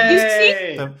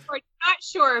 Yay! You're not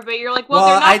sure, but you're they're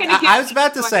not going to. I was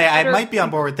about to say I might be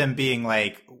on board with him being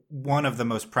one of the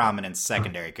most prominent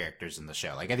secondary characters in the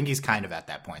show. I think he's kind of at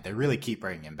that point. They really keep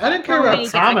bringing him back. I don't care about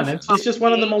prominence. He's just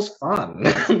one of the most fun.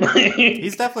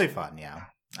 He's definitely fun, yeah.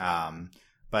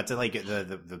 But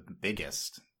the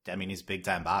biggest, I mean, he's big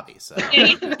time Bobby. So yeah,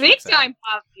 he's big time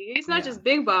Bobby. He's not just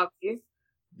big Bobby.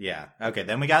 Yeah. Okay.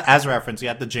 Then we got, as reference, we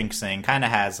got the Jinxing. Kind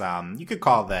of has, you could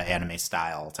call the anime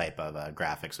style type of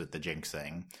graphics with the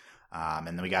Jinxing. And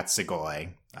then we got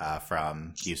Sugoi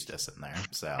from Eustace in there.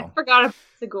 So I forgot about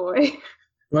Sugoi.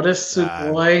 What is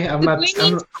Sugoi? I'm not.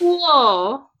 Sugoi means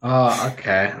cool. Oh,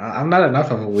 okay. I'm not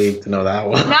enough of a weeb to know that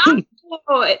one. No,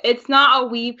 it's not a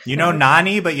weeb. You know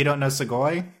Nani, but you don't know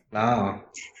Sugoi? No.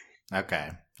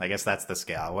 Okay. I guess that's the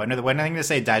scale. When are they going to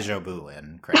say Daijobu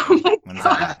in? Craig? Oh my When's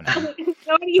God. that happening?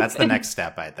 That's the next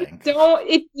step, I think.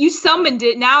 You summoned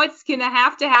it. Now it's gonna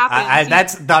have to happen.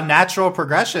 That's the natural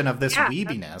progression of this Yeah.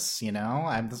 weebiness, you know?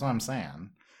 That's what I'm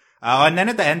saying. And then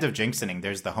at the end of Jinxening,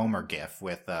 there's the Homer gif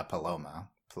with Paloma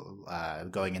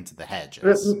going into the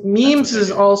hedges. Memes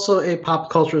is also a pop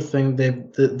culture thing they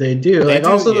do. They Like do,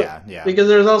 also yeah. because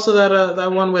there's also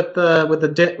that one with the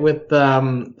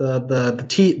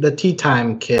tea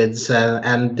time kids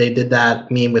and they did that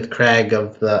meme with Craig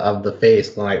of the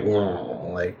face like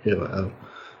whoa, like you know.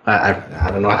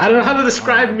 I don't know how to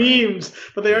describe memes,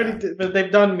 but they already did, but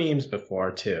they've done memes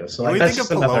before too. So like, what do you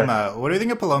think of Paloma? What do you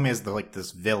think of Paloma as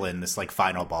this villain, this like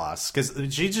final boss? Because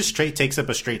she just straight takes up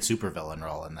a straight supervillain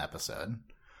role in the episode.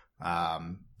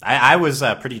 I was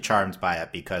pretty charmed by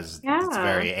it because it's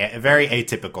very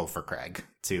atypical for Craig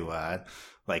to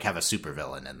like have a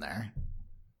supervillain in there.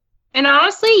 And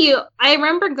honestly, I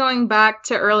remember going back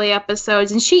to early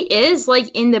episodes, and she is like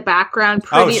in the background.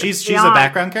 She's a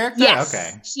background character. Yes,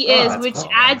 okay, she is, which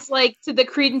adds like to the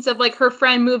credence of like her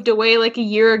friend moved away like a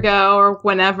year ago or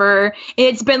whenever. And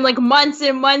it's been like months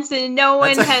and months, and no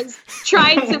one has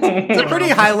tried to. It's a pretty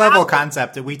high level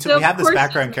concept. We have this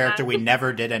background character we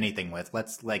never did anything with.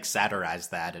 Let's like satirize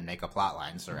that and make a plot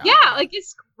line surround. Yeah, like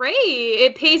it's great.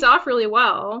 It pays off really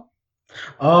well.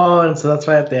 Oh, and so that's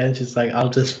why at the end she's like, I'll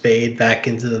just fade back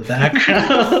into the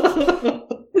background.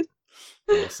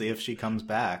 We'll see if she comes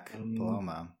back,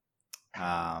 Paloma.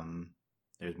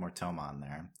 There's more Toman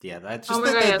there. Yeah, that's just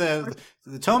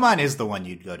the Toman is the one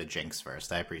you'd go to Jinx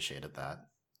first. I appreciated that.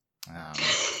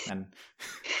 And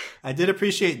I did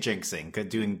appreciate jinxing,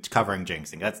 covering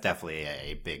jinxing. That's definitely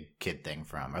a big kid thing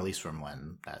or at least from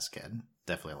when I was a kid.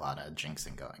 Definitely a lot of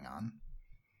jinxing going on.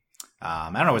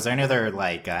 I don't know. Was there any other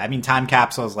time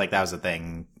capsules? Like that was a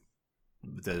thing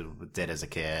did as a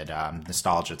kid.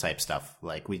 Nostalgia type stuff.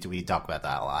 Like we talk about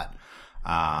that a lot.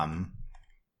 I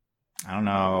don't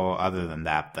know. Other than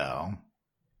that, though,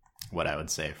 what I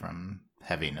would say from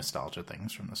heavy nostalgia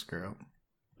things from this group.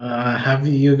 Have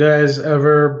you guys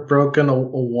ever broken a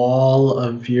wall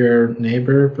of your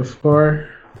neighbor before?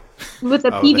 With a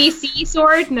PVC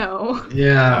sword? No.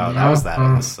 Yeah. Oh, that was that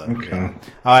episode. Okay. Yeah.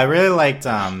 Oh, I really liked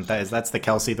that's the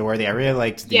Kelsey the worthy. I really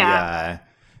liked the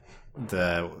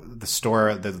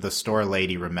store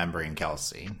lady remembering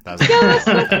Kelsey. That was a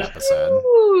good episode.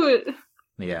 Cute.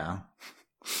 Yeah.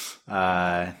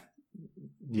 That's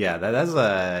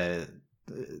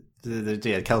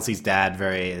Kelsey's dad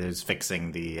is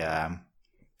fixing the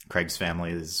Craig's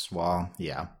family's wall.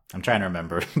 Yeah. I'm trying to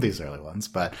remember these early ones,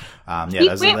 but he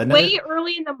went way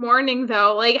early in the morning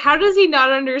though. Like, how does he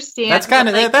not understand? That's kind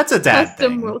of that's a dad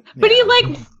thing. But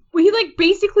yeah. he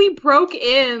basically broke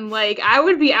in. Like, I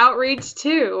would be outraged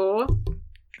too.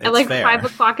 At like fair. 5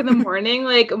 o'clock in the morning.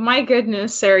 Like, my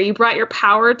goodness, Sarah, you brought your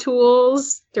power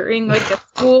tools during like a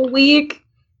school week.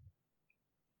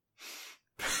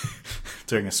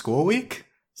 During a school week?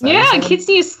 Yeah, kids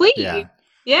need to sleep.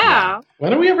 Yeah.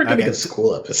 When are we ever going to get a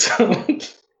school episode?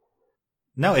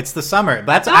 No, it's the summer.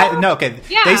 Okay.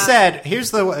 Yeah. They said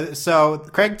so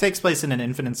Craig takes place in an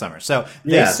infinite summer. So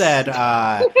they said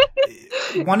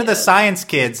one of the science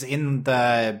kids in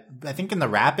the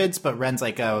Rapids, but Ren's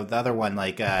like, oh, the other one,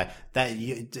 like that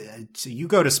you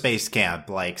go to space camp,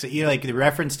 like, so you like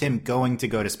referenced him going to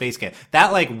go to space camp.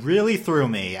 That like really threw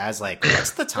me as like,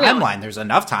 what's the timeline? There's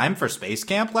enough time for space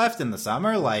camp left in the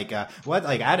summer. Like what?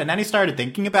 Like and then he started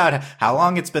thinking about how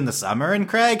long it's been the summer in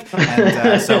Craig,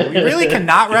 and so we really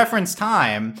cannot reference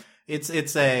time. It's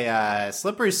a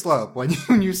slippery slope when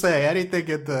you say anything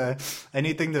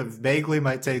that vaguely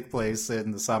might take place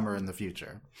in the summer in the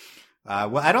future.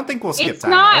 Well, I don't think we'll skip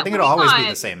time. I think it'll always be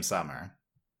the same summer.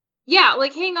 Yeah,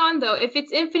 like hang on though. If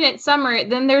it's infinite summer,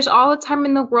 then there's all the time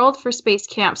in the world for space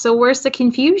camp. So where's the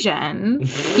confusion?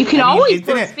 You can always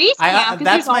go to space camp.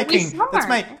 That's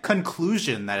my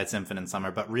conclusion that it's infinite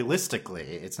summer. But realistically,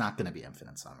 it's not going to be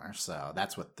infinite summer. So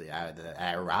that's what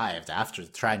I arrived after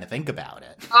trying to think about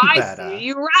it. I see.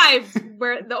 You arrived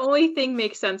where the only thing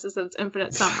makes sense is that it's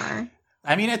infinite summer.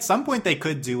 I mean, at some point they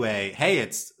could do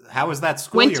how was that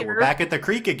school year? We're back at the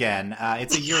creek again.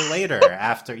 It's a year later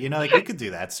after, like we could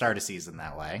do that, start a season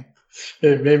that way.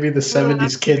 Maybe the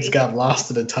 70s kids got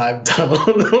lost in a time tunnel.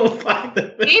 Maybe they're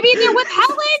with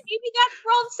Helen. Maybe that's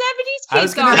where all the 70s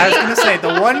kids are. I was going to say,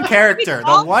 the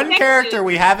one character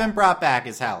we haven't brought back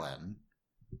is Helen.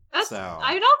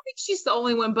 I don't think she's the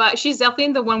only one, but she's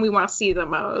definitely the one we want to see the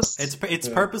most. It's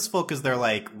purposeful because they're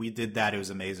like, we did that, it was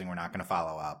amazing, we're not going to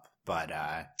follow up. But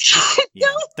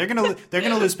they're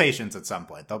gonna lose patience at some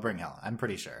point. They'll bring Helen. I'm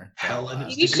pretty sure. Helen is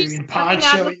Maybe the she's green coming out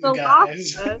poncho, with you the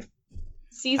guys. Loftus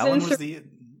season Helen was 3.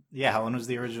 Helen was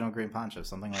the original Green Poncho,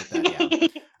 something like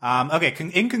that. Yeah.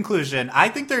 Okay. In conclusion, I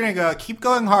think they're gonna keep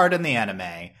going hard in the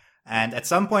anime, and at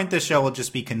some point, this show will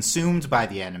just be consumed by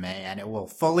the anime, and it will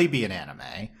fully be an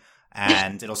anime.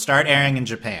 And it'll start airing in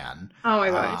Japan. Oh my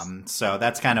gosh. So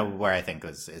that's kind of where I think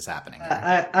is happening here.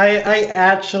 I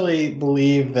actually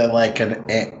believe that like an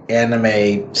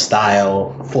anime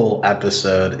style full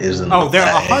episode isn't. Oh, they're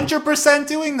 100%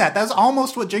 doing that. That's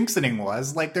almost what Jinxening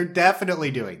was. Like, they're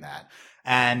definitely doing that.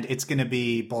 And it's going to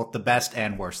be both the best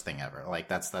and worst thing ever. Like,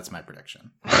 that's my prediction.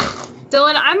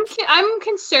 Dylan, I'm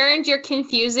concerned you're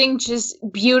confusing just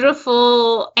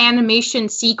beautiful animation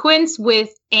sequence with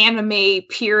anime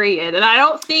period, and I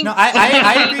don't think. No, I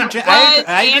agree.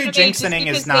 I agree. Jinxening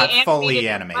is not fully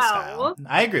anime well. style.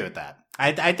 I agree with that.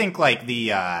 I think like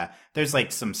there's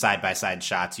like some side by side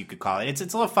shots you could call it. It's a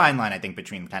little fine line I think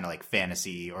between kind of like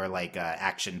fantasy or like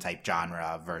action type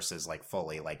genre versus like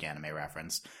fully like anime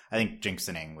reference. I think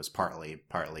Jinxening was partly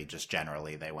just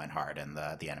generally they went hard in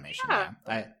the animation.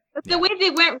 Yeah. The way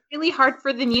they went really hard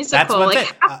for the musical,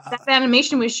 like that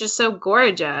animation was just so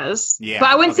gorgeous. Yeah, but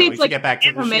I wouldn't say it's like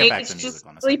anime. It's just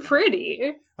really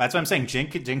pretty. That's what I'm saying.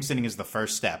 Jinxening is the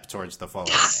first step towards the full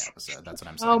anime episode. That's what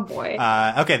I'm saying. Oh boy.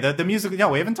 Okay, the musical. No,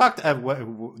 we haven't talked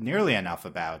nearly enough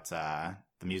about the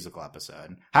musical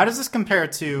episode. How does this compare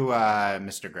to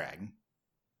Mr. Greg?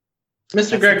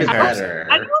 Mr. Greg is better.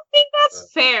 I don't think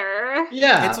that's fair.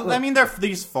 Yeah. I mean, they're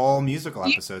these full musical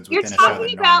episodes within a show. You're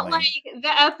talking about like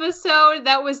the episode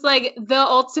that was like the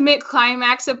ultimate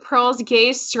climax of Pearl's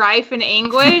gay strife and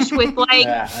anguish with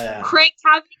like Craig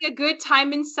having a good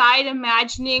time inside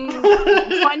imagining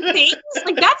fun things.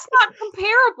 Like, that's not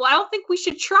comparable. I don't think we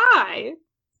should try.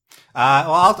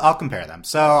 Well, I'll compare them.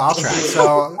 So I'll try.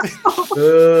 So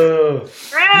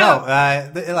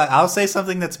I'll say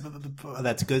something that's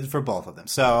good for both of them.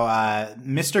 So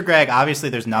Mr. Greg, obviously,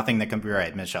 there's nothing that can be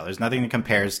right, Michelle. There's nothing that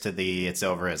compares to the "It's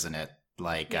Over, Isn't It?"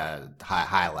 like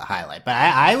highlight. But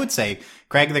I would say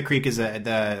Craig of the Creek is in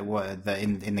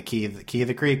the Key of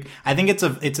the Creek. I think it's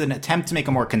an attempt to make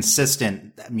a more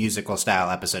consistent musical style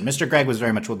episode. Mr. Greg was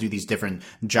very much, we'll do these different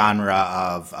genre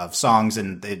of songs,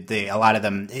 and they a lot of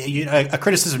them, a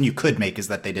criticism you could make is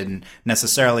that they didn't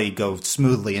necessarily go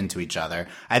smoothly into each other.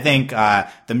 I think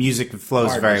the music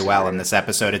flows very well in this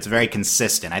episode. It's very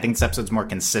consistent. I think this episode's more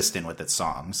consistent with its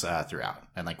songs throughout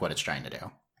and like what it's trying to do.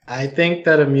 I think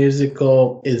that a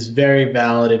musical is very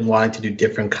valid in wanting to do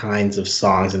different kinds of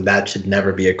songs, and that should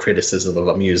never be a criticism of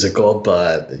a musical.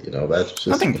 But that's just.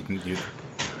 I think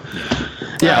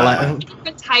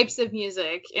different types of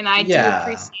music, and I do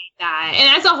appreciate that.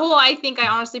 And as a whole, I think I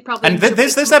honestly probably. And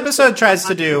this episode tries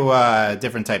to do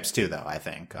different types too, though. I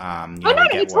think.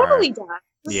 It totally does.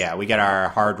 Yeah, we get our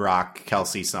hard rock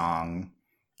Kelsey song.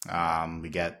 We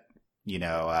get. We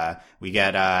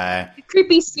get the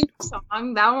creepy sewer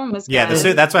song. That one was good. Yeah,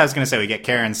 that's what I was gonna say. We get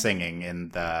Karen singing in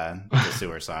the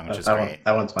sewer song, which is great.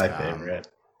 That one's my favorite.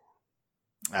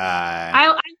 I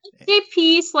like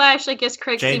JP / I guess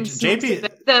Craig seems JP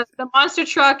the monster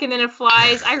truck and then it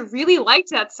flies. I really liked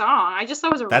that song. I just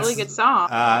thought it was a really good song.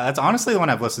 That's honestly the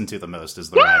one I've listened to the most. Is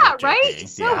the right?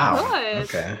 So good.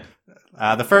 Okay.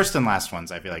 The first and last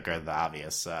ones I feel like are the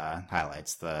obvious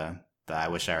highlights. The I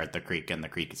Wish I Were at the Creek and the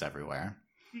Creek is Everywhere.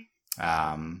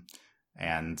 And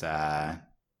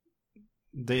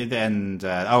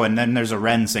then there's a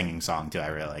Ren singing song too. I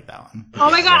really like that one. Oh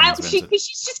my god, she's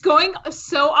just going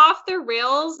so off the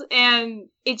rails, and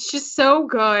it's just so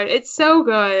good. It's so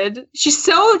good. She's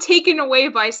so taken away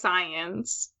by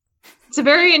science. It's a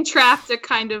very Entrapta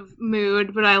kind of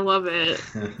mood, but I love it.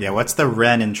 Yeah, what's the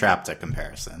Ren Entrapta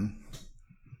comparison?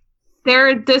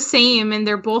 They're the same, and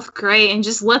they're both great. And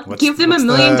just give them $1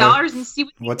 million and see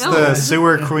what. What's the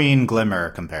Sewer Queen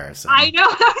Glimmer comparison? I know.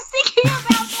 I was thinking about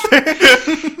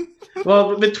that.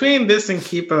 Well, between this and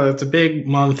Kipo, it's a big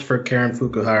month for Karen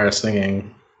Fukuhara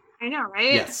singing. I know,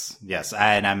 right? Yes,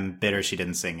 and I'm bitter she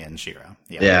didn't sing in Shiro.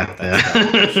 Yeah.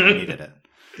 She needed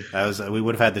it. We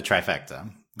would have had the trifecta.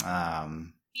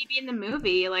 Maybe in the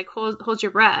movie, like hold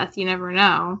your breath. You never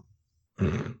know.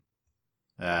 Mm-hmm.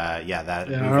 Are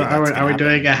we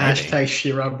doing a hashtag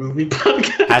She-Ra movie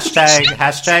podcast?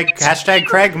 hashtag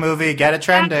Craig movie, get it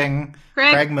trending.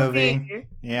 Craig movie.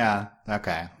 Yeah.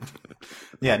 Okay.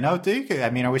 Yeah. No.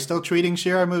 Are we still tweeting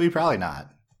She-Ra movie? Probably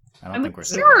not. I don't think we're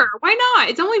sure. Why not?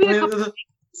 It's only been a couple.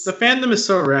 The fandom is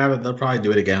so rabid, they'll probably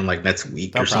do it again like next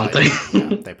week or something.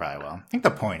 Yeah, they probably will. I think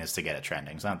the point is to get it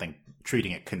trending, so I don't think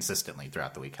treating it consistently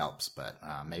throughout the week helps, but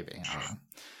maybe. I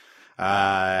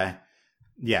don't know.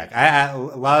 Yeah, I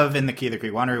love In the Key of the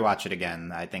Creek. Want to rewatch it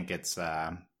again. I think it's...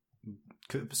 I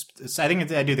do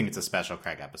think it's a special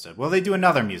Craig episode. Will they do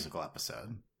another musical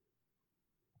episode?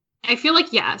 I feel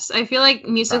like yes. I feel like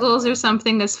musicals are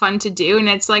something that's fun to do, and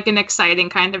it's like an exciting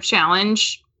kind of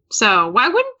challenge. So why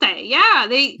wouldn't they? Yeah,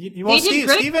 they did great.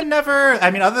 Steven never,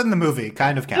 I mean, other than the movie,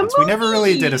 kind of counts. We never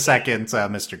really did a second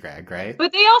Mr. Greg, right?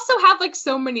 But they also have like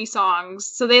so many songs,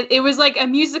 so it was like a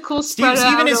musical spread out.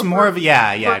 Steven is more of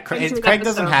a Craig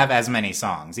doesn't have as many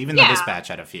songs, even though Dispatch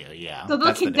had a few. Yeah, so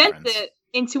they'll condense it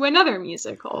into another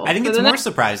musical. I think it's more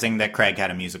surprising that Craig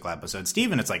had a musical episode.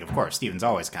 Steven, it's like, of course, Steven's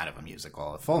always kind of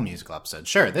a full musical episode.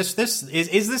 Sure, this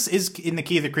is In the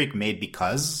Key of the Creek made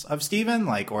because of Steven,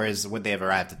 like, or would they have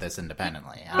arrived at this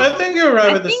independently? I think you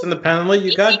arrived at this independently.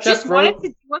 You got Jeff wanted to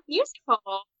do a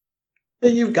musical.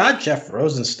 You've got Jeff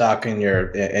Rosenstock in your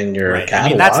right. catalog. I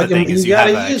mean, that's the thing, is you have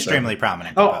an extremely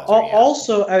prominent composer.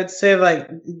 Also, I would say, like,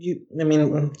 you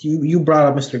brought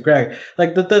up Mr. Greg.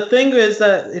 Like, the thing is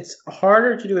that it's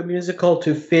harder to do a musical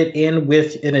to fit in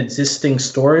with an existing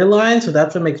storyline, so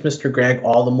that's what makes Mr. Greg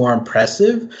all the more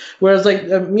impressive. Whereas, like,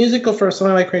 a musical for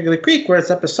something like Craig of the Creek, where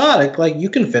it's episodic, like, you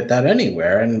can fit that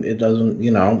anywhere, and it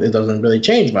doesn't really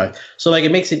change much. So, like,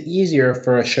 it makes it easier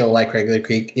for a show like Craig of the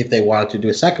Creek, if they wanted to do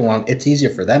a second one, it's easier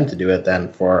for them to do it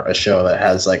than for a show that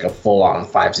has like a full-on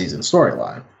 5-season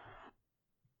storyline.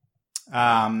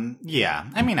 Yeah.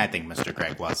 I mean, I think Mr.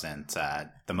 Greg wasn't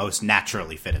the most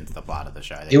naturally fit into the plot of the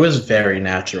show. It was very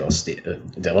natural,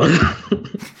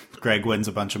 Dylan. Greg wins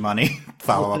a bunch of money.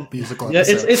 Follow-up musical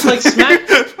episode. It's like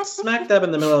smack dab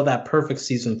in the middle of that perfect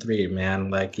season 3, man.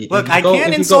 Like, look, I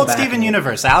can't insult Steven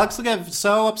Universe. Alex will get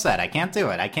so upset. I can't do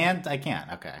it. I can't.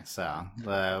 Okay, so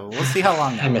we'll see how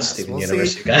long that I miss lasts. Steven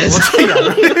Universe, you guys.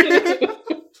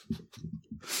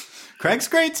 Craig's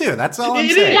great too. That's all I'm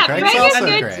saying. Yeah, Craig's also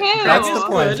great. Too. That's the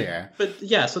point here. But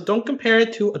yeah, so don't compare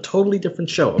it to a totally different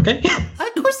show, okay?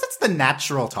 Of course, that's the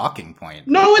natural talking point.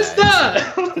 No, it's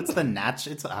not. It's the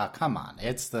natural. It's come on.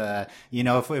 It's the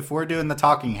if we're doing the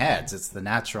talking heads, it's the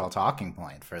natural talking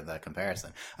point for the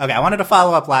comparison. Okay, I wanted to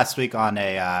follow up last week on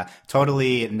a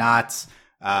totally not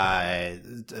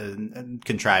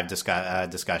contrived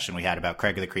discussion we had about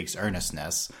Craig of the Creek's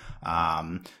earnestness.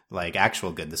 Like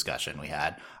actual good discussion we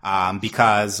had,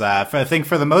 because I think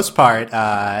for the most part,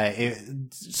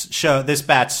 this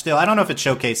batch still, I don't know if it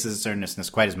showcases earnestness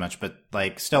quite as much, but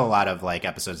like still a lot of like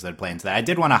episodes that play into that. I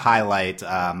did want to highlight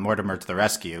Mortimer to the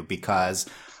Rescue, because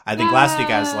I think last week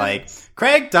I was like,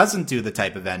 Craig doesn't do the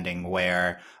type of ending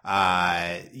where,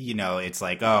 it's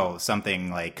like, oh,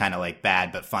 something like kind of like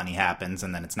bad but funny happens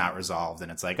and then it's not resolved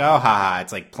and it's like, oh, haha,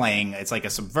 it's like it's like a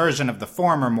subversion of the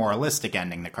former moralistic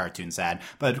ending that cartoons had.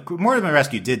 But Mortimer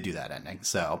Rescue did do that ending,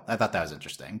 so I thought that was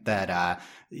interesting. That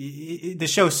the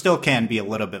show still can be a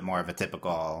little bit more of a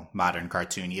typical modern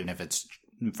cartoon, even if it's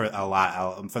for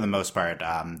the most part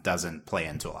doesn't play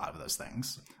into a lot of those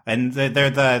things. And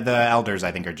the elders,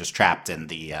 I think, are just trapped in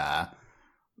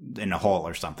a hole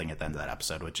or something at the end of that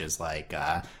episode, which is like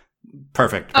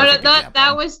perfect.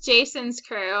 That was Jason's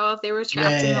crew. They were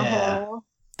trapped in the hole.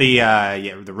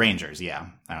 The Rangers. Yeah,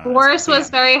 Boris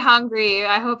was very hungry.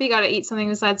 I hope he got to eat something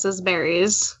besides those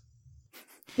berries.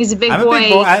 He's a big boy.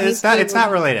 It's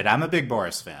not related. I'm a big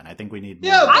Boris fan. I think we need.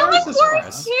 Yeah, I like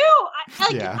Boris too.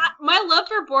 My love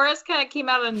for Boris kind of came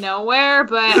out of nowhere,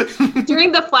 but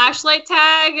during the flashlight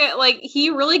tag, like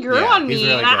he really grew on me.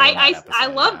 Really, I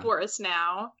love Boris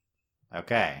now.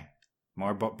 Okay,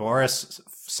 more Boris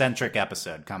centric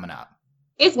episode coming up.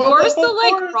 Is Boris the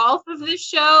like Rolf of this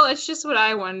show? It's just what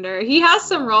I wonder. He has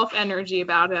some Rolf energy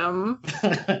about him.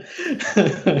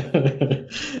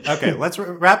 Okay, let's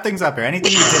wrap things up here.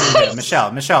 Anything you didn't do,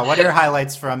 Michelle, what are your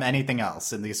highlights from anything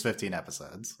else in these 15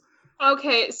 episodes?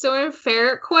 Okay, so in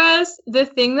Ferret Quest, the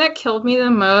thing that killed me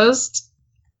the most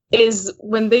is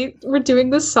when they were doing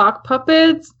the sock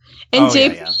puppets, and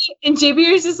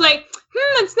JB was just like,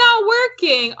 it's not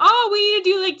working. Oh, we need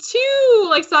to do like 2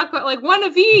 like sock puppets, like one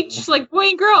of each, like boy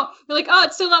and girl. They're like, oh,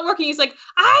 it's still not working. He's like,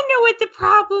 I know what the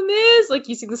problem is. Like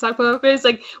using the sock puppets,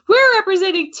 like we're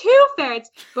representing 2 ferrets,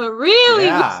 but really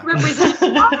we represent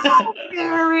all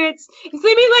ferrets. So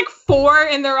they made like 4,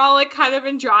 and they're all like kind of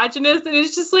androgynous, and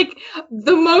it's just like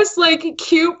the most like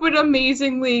cute but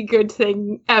amazingly good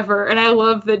thing ever. And I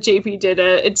love that JP did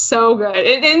it. It's so good,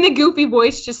 and the goopy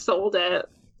voice just sold it.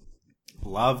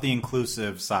 Love the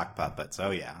inclusive sock puppets. Oh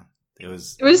yeah, it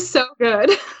was so good.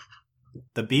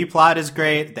 The B plot is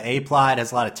great. The A plot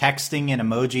has a lot of texting and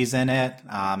emojis in it.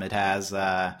 It has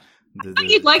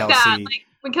you'd like Kelsey. that. Like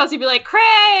when Kelsey be like,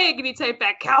 Craig, and he'd type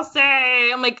back Kelsey.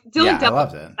 I'm like, Dylan Yeah, I Devlin.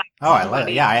 loved it. Oh, I love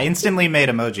it. Yeah, I instantly made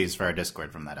emojis for our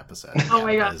Discord from that episode. Oh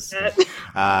my god.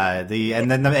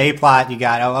 And then the A plot you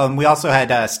got. Oh, and we also had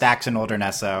Stax and Older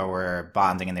Nessa were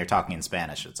bonding, and they're talking in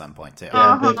Spanish at some point too.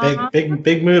 Yeah,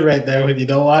 big mood right there when you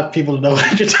don't want people to know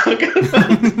what you're talking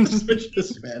about. Switch to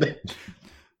Spanish.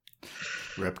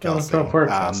 Rip Kelsey. Poor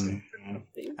Kelsey.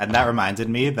 And that reminded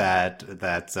me that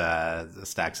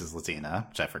Stax is Latina,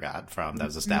 which I forgot from. That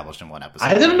was established in one episode.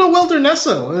 I didn't know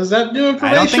Wildernessa. Is that new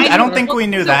information? I don't think we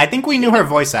knew that. I think we knew her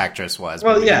voice actress was.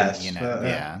 Well, but yes.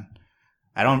 Yeah.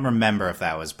 I don't remember if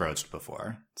that was broached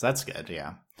before. So that's good,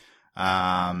 yeah.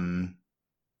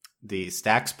 The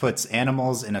Stax puts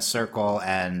animals in a circle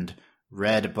and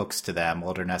read books to them.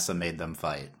 Older Nessa made them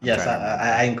fight. Yes,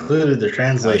 I included the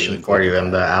translation for you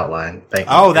in the outline. Thank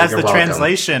you. Oh, that's You're the welcome.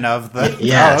 translation of the...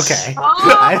 Yes. Oh, okay.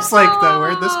 I was like,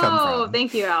 where'd this come from? Oh,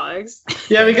 thank you, Alex.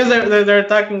 Yeah, because they're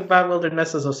talking about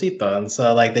Wildernessa's Osito, and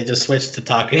so like they just switched to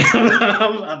talking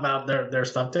about their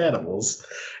stuffed animals,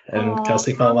 and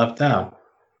Kelsey felt left out.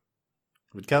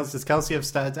 Does Kelsey have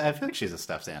stuffed? I feel like she's a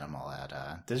stuffed animal.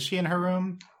 Does she in her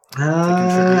room?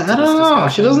 I don't know.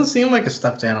 She doesn't seem like a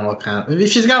stuffed animal kind of. Maybe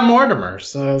she's got Mortimer,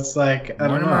 so it's like I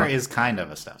don't Mortimer know. is kind of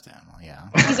a stuffed animal. Yeah,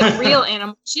 He's a real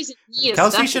animal. She's a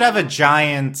Kelsey should have a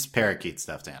giant parakeet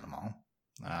stuffed animal.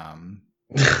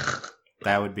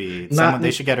 That would be someone.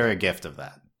 They should get her a gift of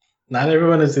that. Not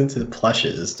everyone is into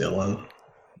plushes, Dylan.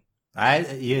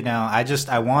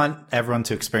 I want everyone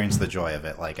to experience the joy of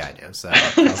it like I do. So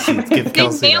give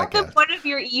Kelsey mail that them gift. one of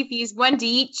your EVs, one to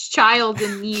each child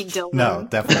in need, Dylan. No,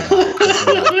 definitely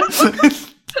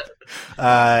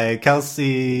not.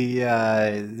 Kelsey,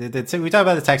 we talked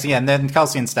about the text again, and then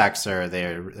Kelsey and Stax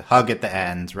they hug at the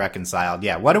end, reconciled.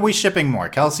 Yeah, what are we shipping more,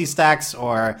 Kelsey Stax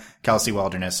or Kelsey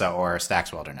Wildernessa or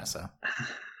Stax Wildernessa?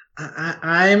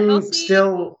 I'm Kelsey,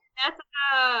 still.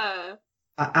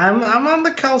 I'm on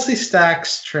the Kelsey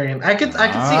Stax train. I could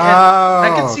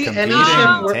see any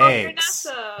ship working.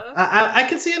 I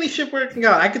could see any ship working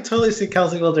out. I could totally see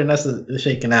Kelsey Wildernessa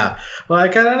shaking out. But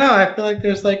like I don't know. I feel like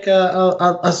there's like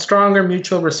a stronger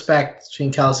mutual respect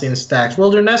between Kelsey and Stax.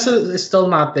 Wildernessa is still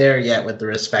not there yet with the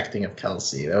respecting of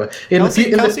Kelsey. In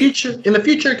the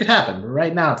future, it could happen. But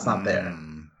right now, it's not there.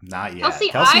 Not yet.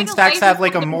 Kelsey and Stax have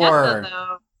like a more.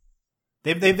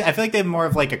 I feel like they have more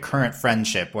of like a current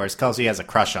friendship, whereas Kelsey has a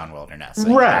crush on Wilderness.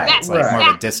 Right. It's like more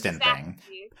of a distant thing.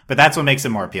 But that's what makes it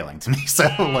more appealing to me. So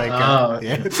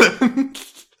yeah.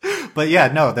 But yeah,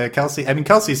 no, Kelsey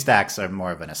Stax are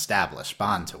more of an established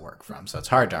bond to work from, so it's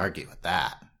hard to argue with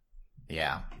that.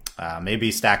 Yeah. Maybe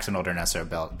Stax and Wilderness are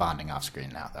bonding off screen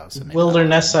now, though. So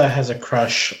Wildernessa has a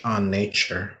crush on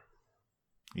nature.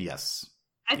 Yes.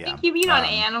 I think you mean on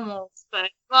animals, but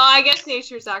I guess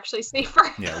nature's actually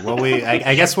safer. Yeah, well,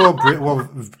 I guess we'll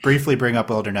briefly bring up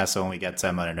Wilderness when we get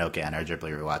to Mononoke and our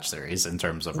Ghibli rewatch series in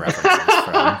terms of references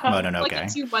from Mononoke.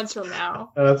 Like 2 months from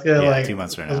now. Oh, that's gonna 2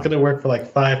 months from now. It's gonna work for like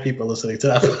 5 people listening to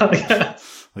that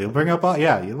podcast. We'll bring up all.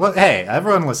 Yeah, hey,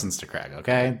 everyone listens to Craig.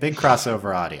 Okay, big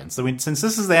crossover audience. So since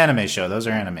this is the anime show, those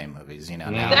are anime movies. Now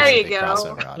there you go.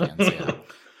 Crossover audience. Yeah.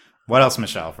 What else,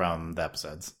 Michelle, from the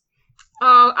episodes?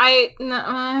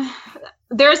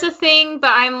 There's a thing,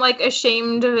 but I'm like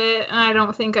ashamed of it, and I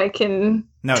don't think I can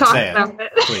talk about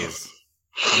it. Please.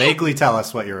 Vaguely tell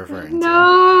us what you're referring to.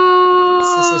 No. This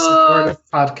is a supportive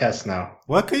podcast now.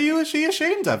 What could you be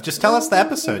ashamed of? Just tell us the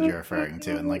episode you're referring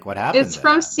to and like what happened. It's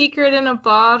from Secret in a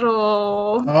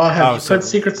Bottle. Have you put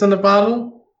secrets in a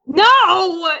bottle?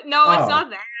 No, it's not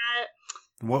that.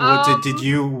 What did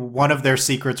you? One of their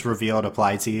secrets revealed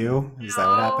apply to you? Is that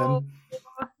what happened?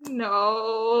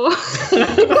 No.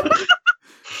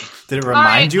 Did it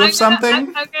remind you of something?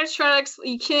 I'm gonna try to.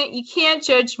 You can't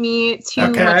judge me too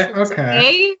much.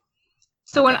 Okay.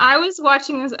 So when I was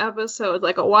watching this episode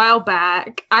like a while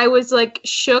back, I was like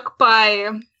shook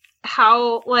by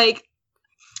how like.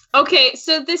 Okay,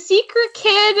 so the secret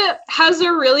kid has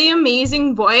a really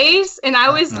amazing voice, and I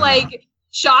was like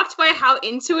shocked by how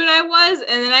into it I was,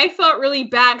 and then I felt really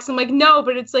bad because I'm like, no,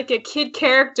 but it's like a kid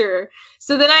character.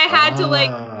 So then I had to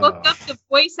like look up the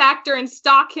voice actor and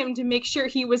stalk him to make sure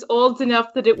he was old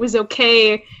enough that it was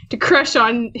okay to crush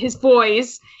on his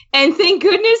voice. And thank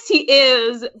goodness he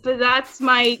is, but that's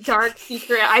my dark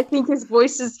secret. I think his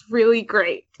voice is really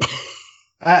great.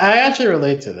 I actually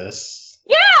relate to this.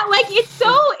 Yeah, like it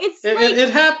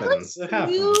happens. It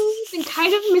happens. Smooth and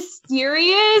kind of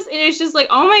mysterious, and it's just like,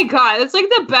 oh my god, it's like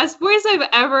the best voice I've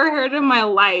ever heard in my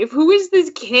life. Who is this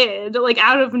kid? Like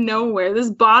out of nowhere, this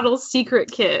bottle secret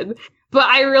kid. but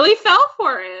I really fell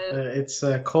for it. It's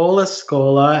Cola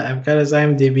Scola. I've got his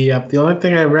IMDb up. The only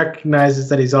thing I recognize is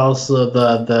that he's also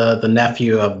the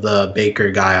nephew of the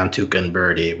baker guy on Tuca and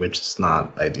Birdie, which is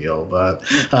not ideal, but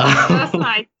That's not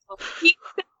ideal. He's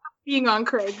being on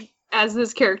Craig as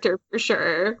this character for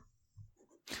sure.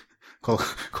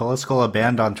 Cola Scola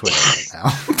banned on Twitter right now.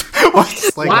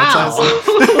 Wow.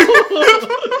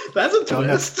 That's a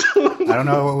twist. I don't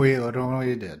know what we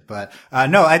did, but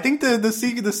no, I think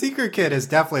the secret kid is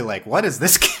definitely like, what is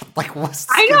this kid? Like, what's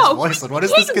this kid's voice? What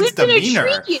is this kid's demeanor?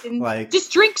 Like,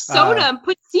 just drink soda and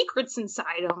put secrets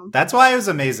inside him. That's why it was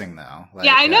amazing, though. Like,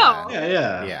 yeah, I know.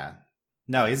 Yeah.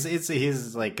 No, he's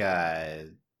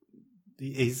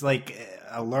like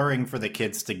alluring for the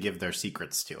kids to give their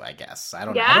secrets to, I guess. I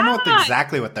don't know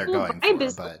exactly what they're going for.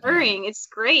 But alluring. It's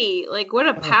great. Like, what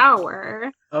a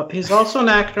power. Oh, he's also an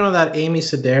actor on that Amy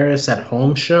Sedaris at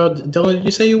Home show. Dylan, did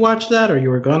you say you watched that, or you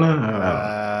were gonna?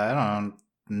 I don't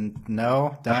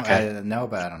know. But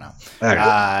I don't know.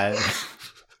 Okay.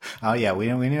 Oh yeah, we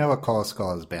know what Cola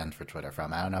Skull is banned for Twitter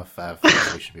from. I don't know if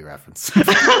we should be referencing.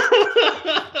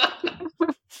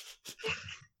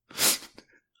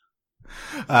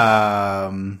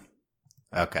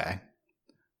 Okay.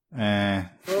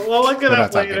 We'll look it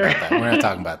up later. We're not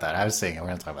talking about that. I was saying it. We're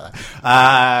not talking about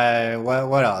that.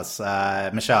 What else?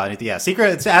 Michelle, yeah,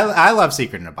 Secret. I love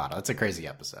Secret in a Bottle. It's a crazy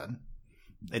episode.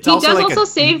 He also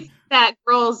save that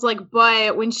girl's like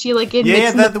butt when she like we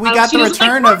got the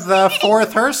return of the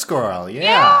fourth Hearst girl.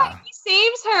 Yeah. He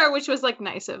saves her, which was like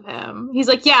nice of him. He's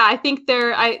like, yeah, I think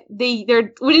they're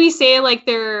what did he say, like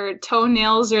their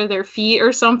toenails or their feet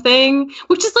or something,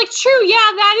 which is like true. Yeah,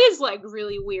 that is like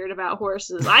really weird about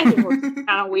horses. I think horses are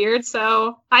kind of weird,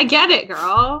 so I get it,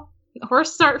 girl.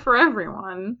 Horses aren't for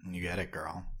everyone. You get it,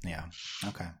 girl. Yeah.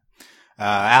 Okay.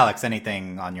 Alex,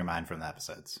 anything on your mind from the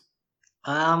episodes?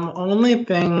 Only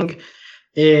thing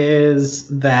is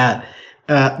that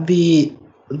the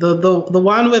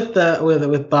one with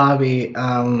Bobby,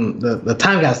 the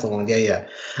time capsule one, yeah.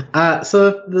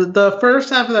 So the first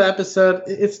half of the episode,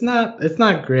 it's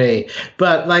not great,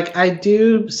 but like I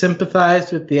do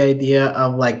sympathize with the idea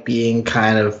of like being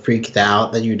kind of freaked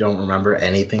out that you don't remember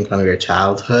anything from your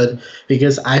childhood,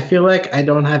 because I feel like I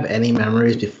don't have any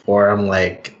memories before I'm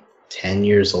like 10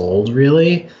 years old,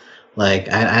 really. Like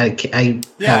I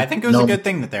think it was a good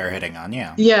thing that they were hitting on.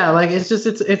 Yeah, like it's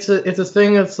a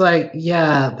thing that's like,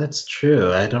 yeah, that's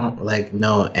true. I don't like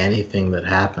know anything that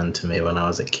happened to me when I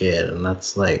was a kid, and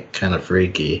that's like kind of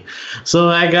freaky. So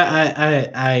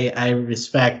I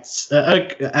respect.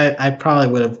 I probably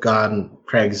would have gone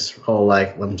Craig's whole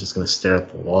like, I'm just gonna stare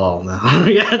at the wall now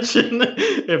reaction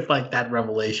if like that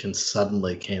revelation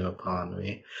suddenly came upon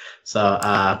me. So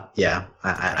yeah,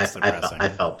 I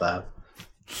felt that.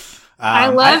 I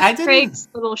love Craig's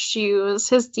little shoes,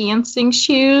 his dancing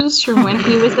shoes from when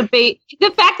he was a baby. The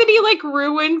fact that he like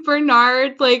ruined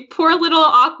Bernard, like poor little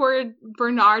awkward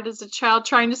Bernard as a child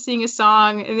trying to sing a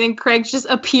song, and then Craig just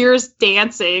appears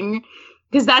dancing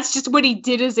because that's just what he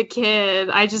did as a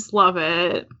kid. I just love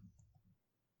it.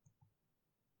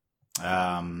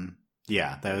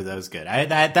 Yeah, that was good.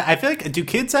 I feel like, do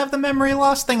kids have the memory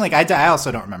loss thing? Like, I also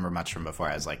don't remember much from before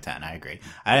I was like 10. I agree.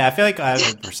 I feel like I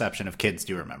have a perception of kids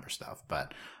do remember stuff,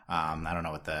 but I don't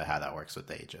know how that works with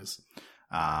the ages.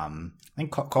 I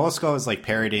think Colasco is like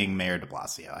parodying Mayor de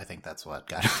Blasio. I think that's what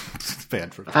got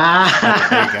banned from. There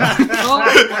you go.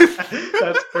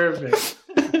 That's perfect.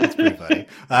 That's pretty funny.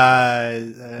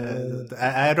 I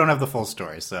don't have the full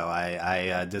story, so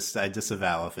I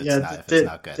disavow if it's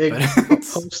not good.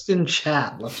 Post in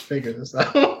chat. Let's figure this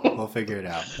out. We'll figure it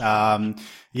out.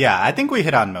 Yeah, I think we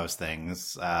hit on most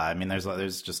things. I mean,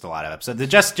 there's just a lot of episodes. The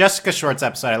Jessica Shorts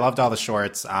episode, I loved all the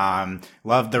shorts.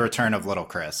 Loved the return of Little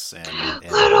Chris.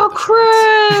 Little Chris!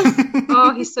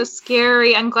 Oh, he's so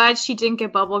scary. I'm glad she didn't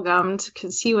get bubblegummed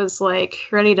because he was like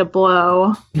ready to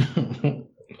blow.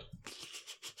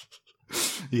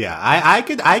 Yeah, I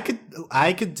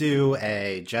could do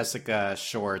a Jessica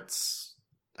Shorts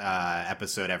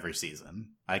episode every season.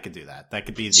 I could do that. That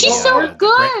could be she's so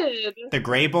good. The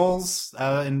Greybles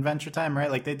in Adventure Time,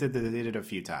 right? Like they did it a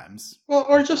few times. Well,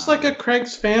 or just like a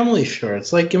Craig's Family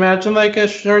Shorts. Like imagine like a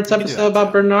Shorts episode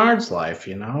about Bernard's life.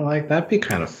 You know, like that'd be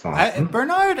kind of fun.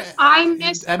 Bernard. I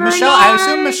miss Bernard. Michelle. I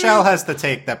assume Michelle has the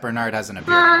take that Bernard hasn't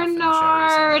appeared.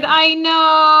 Bernard, I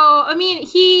know. I mean,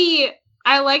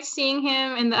 I like seeing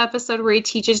him in the episode where he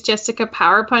teaches Jessica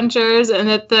power punchers, and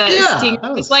that Sting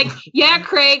is like, yeah,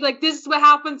 Craig, like this is what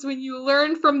happens when you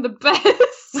learn from the best.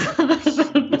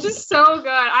 just so good.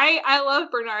 I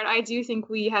love Bernard. I do think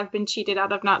we have been cheated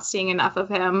out of not seeing enough of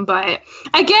him. But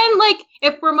again, like,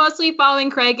 if we're mostly following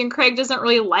Craig and Craig doesn't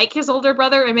really like his older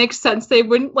brother, it makes sense they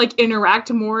wouldn't like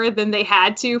interact more than they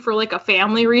had to for like a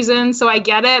family reason. So I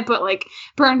get it. But like,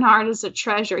 Bernard is a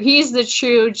treasure. He's the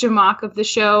true Jamak of the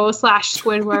show /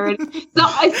 Squidward. So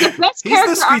it's the best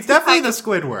character. He's definitely the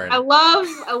Squidward. I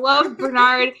love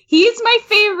Bernard. He's my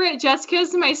favorite.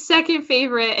 Jessica's my second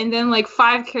favorite, and then like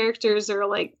 5 characters are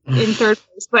like in third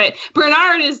place. But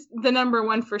Bernard is the number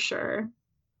one for sure.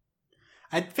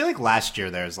 I feel like last year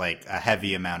there was like a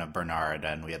heavy amount of Bernard,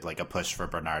 and we had like a push for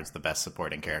Bernard's the best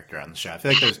supporting character on the show. I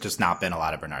feel like there's just not been a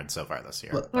lot of Bernard so far this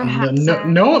year.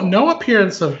 No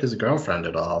appearance of his girlfriend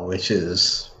at all, which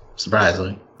is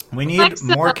surprising. We need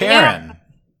more Karen. Yeah.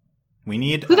 We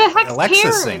need Alexa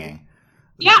Karen? Singing.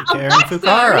 Yeah, Karen Alexa.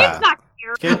 Fukara. It's not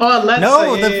Karen. Oh, Alexa,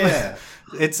 no, yeah.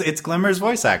 It's Glimmer's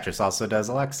voice actress also does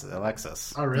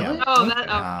Alexis. Oh, really? Yeah. Oh,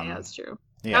 that's true.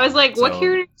 Yeah, I was like, what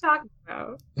Karen are you talking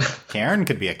about? Karen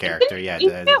could be a character, yeah.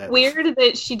 Isn't it weird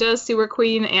that she does Sewer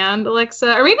Queen and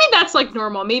Alexa? Or maybe that's like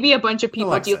normal. Maybe a bunch of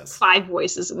people do 5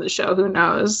 voices in the show. Who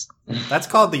knows? That's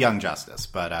called the Young Justice,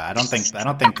 but I don't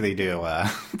think they do.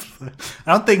 I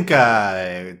don't think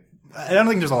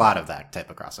there's a lot of that type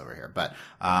of crossover here. But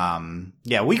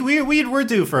yeah, we're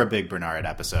due for a big Bernard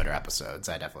episode or episodes.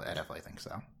 I definitely think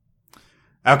so.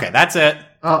 Okay, that's it.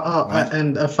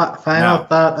 And a final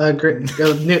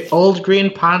thought: old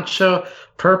green poncho,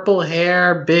 purple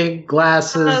hair, big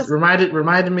glasses.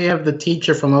 Reminded me of the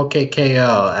teacher from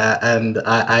OKKO, and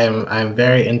I'm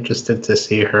very interested to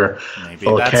see her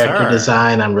full character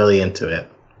design. I'm really into it.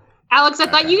 Alex, I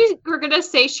thought you were going to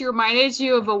say she reminded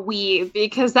you of a weeb,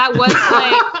 because that was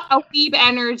like a weeb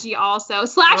energy also.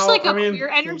 / like a queer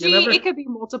energy. It could be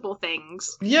multiple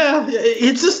things. Yeah,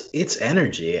 it's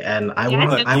energy, and I want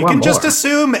more. You can just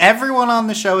assume everyone on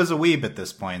the show is a weeb at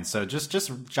this point, so just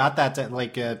jot that,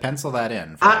 pencil that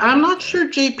in. I'm not sure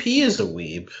JP is a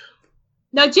weeb.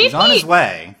 No, JP. He's on his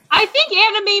way. I think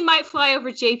anime might fly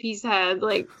over JP's head,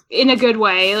 like, in a good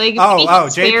way. Like,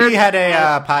 JP had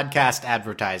a podcast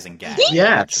advertising gag.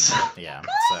 Yes. Yeah.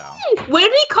 So. What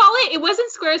did we call it? It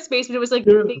wasn't Squarespace, but it was like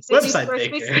Website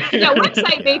Baker. Yeah,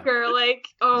 Website Baker. Like,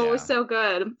 it was so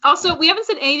good. Also, we haven't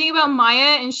said anything about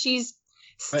Maya, and she's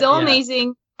still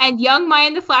amazing. And young Maya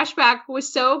in the flashback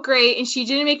was so great, and she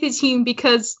didn't make the team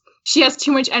because she has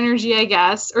too much energy, I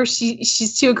guess, or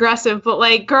she's too aggressive. But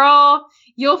like, girl,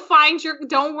 you'll find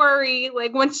don't worry.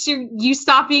 Like, once you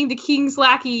stop being the king's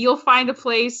lackey, you'll find a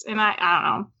place. And I don't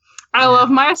know. I love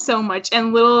Maya so much.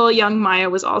 And little young Maya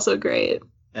was also great.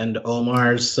 And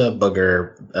Omar's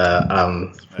booger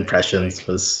impressions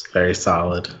was very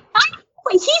solid.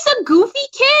 He's a goofy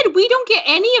kid. We don't get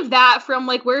any of that from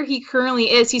like where he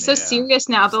currently is. He's so serious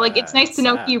now, but like it's nice to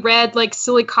know he read like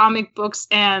silly comic books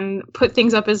and put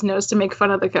things up his nose to make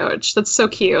fun of the coach. That's so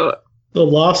cute. The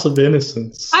loss of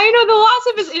innocence. I know, the loss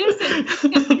of his innocence.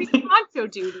 He has poncho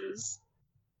duties.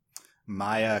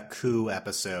 Maya Coup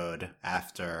episode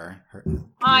after her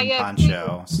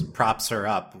poncho props her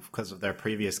up because of their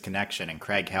previous connection, and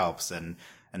Craig helps, and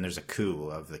there's a coup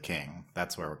of the king.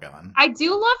 That's where we're going. I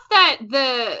do love that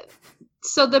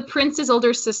the prince's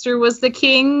older sister was the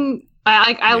king.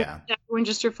 Everyone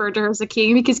just referred to her as a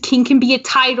king because king can be a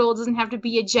title, doesn't have to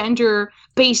be a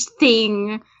gender-based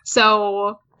thing.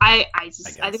 So I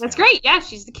think that's great. Yeah,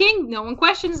 she's the king. No one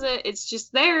questions it. It's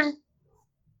just there.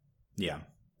 Yeah.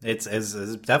 It's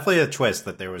definitely a twist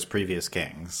that there was previous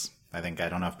kings. I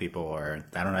don't know if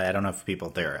people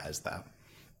theorized that.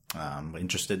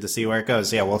 Interested to see where it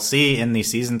goes. Yeah, we'll see in the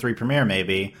season 3 premiere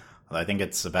maybe. Although I think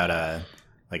it's about a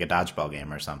dodgeball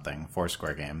game or something,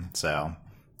 Foursquare game. So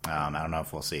I don't know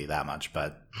if we'll see that much,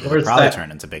 but it'll probably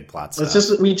turn into big plot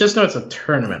stuff. We just know it's a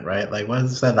tournament, right? Like, what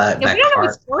is that? We don't know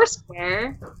it's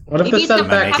Foursquare. What if it's that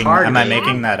card? Am I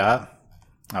making that up?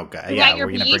 Okay, yeah, we're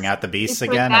going to bring out the beasts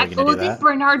again? Are we going to do that?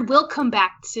 Bernard will come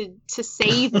back to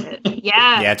save it.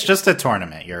 Yeah. Yeah, it's just a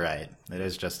tournament. You're right. It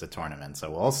is just a tournament,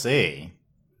 so we'll see.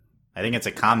 I think it's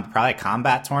probably a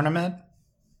combat tournament.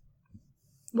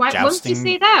 Why would you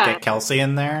say that? Get Kelsey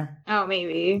in there. Oh,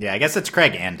 maybe. Yeah, I guess it's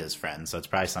Craig and his friend, so it's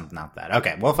probably something not that.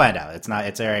 Okay, we'll find out.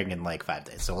 It's airing in like 5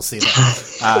 days, so we'll see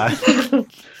that.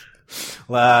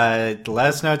 Let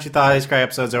us know what you thought of these Craig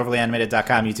episodes.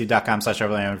 Overlyanimated.com,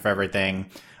 youtube.com/overlyanimated for everything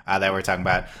that we're talking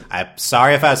about. I'm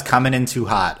sorry if I was coming in too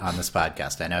hot on this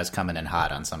podcast. I know I was coming in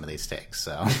hot on some of these takes,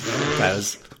 so that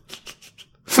was.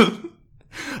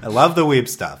 I love the weeb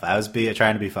stuff. I was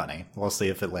trying to be funny. We'll see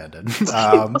if it landed.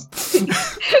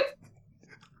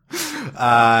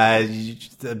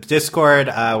 Discord,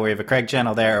 we have a Craig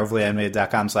channel there,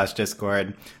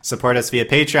 overlyanimated.com/Discord. Support us via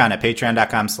Patreon at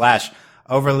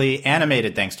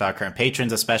patreon.com/overlyanimated. Thanks to our current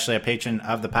patrons, especially a patron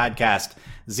of the podcast,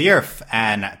 Zierf.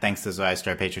 And thanks to Zoe,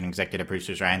 our patron executive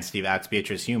producers, Ryan, Steve, Alex,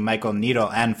 Beatrice, Hume, Michael,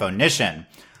 Needle, and Phonician.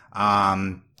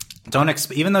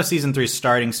 Even though season 3 is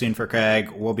starting soon for Craig,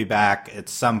 we'll be back at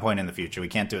some point in the future. We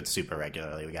can't do it super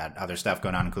regularly. We got other stuff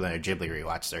going on, including a Ghibli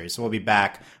rewatch series. So we'll be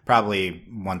back probably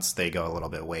once they go a little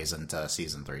bit ways into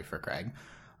season 3 for Craig.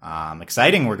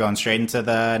 Exciting. We're going straight into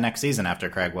the next season after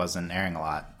Craig wasn't airing a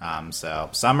lot. So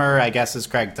summer, I guess, is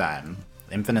Craig time.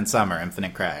 Infinite summer,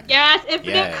 infinite Craig. Yes,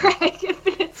 infinite Craig,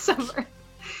 infinite summer.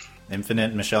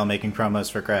 Infinite Michelle making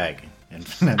promos for Craig.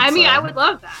 I would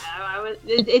love that.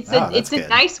 It's a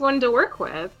nice one to work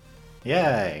with.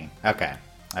 Yay. Okay,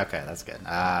 that's good.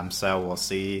 So we'll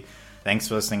see. Thanks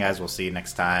for listening, guys. We'll see you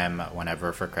next time,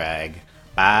 whenever, for Craig.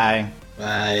 Bye.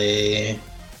 Bye.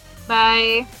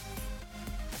 Bye.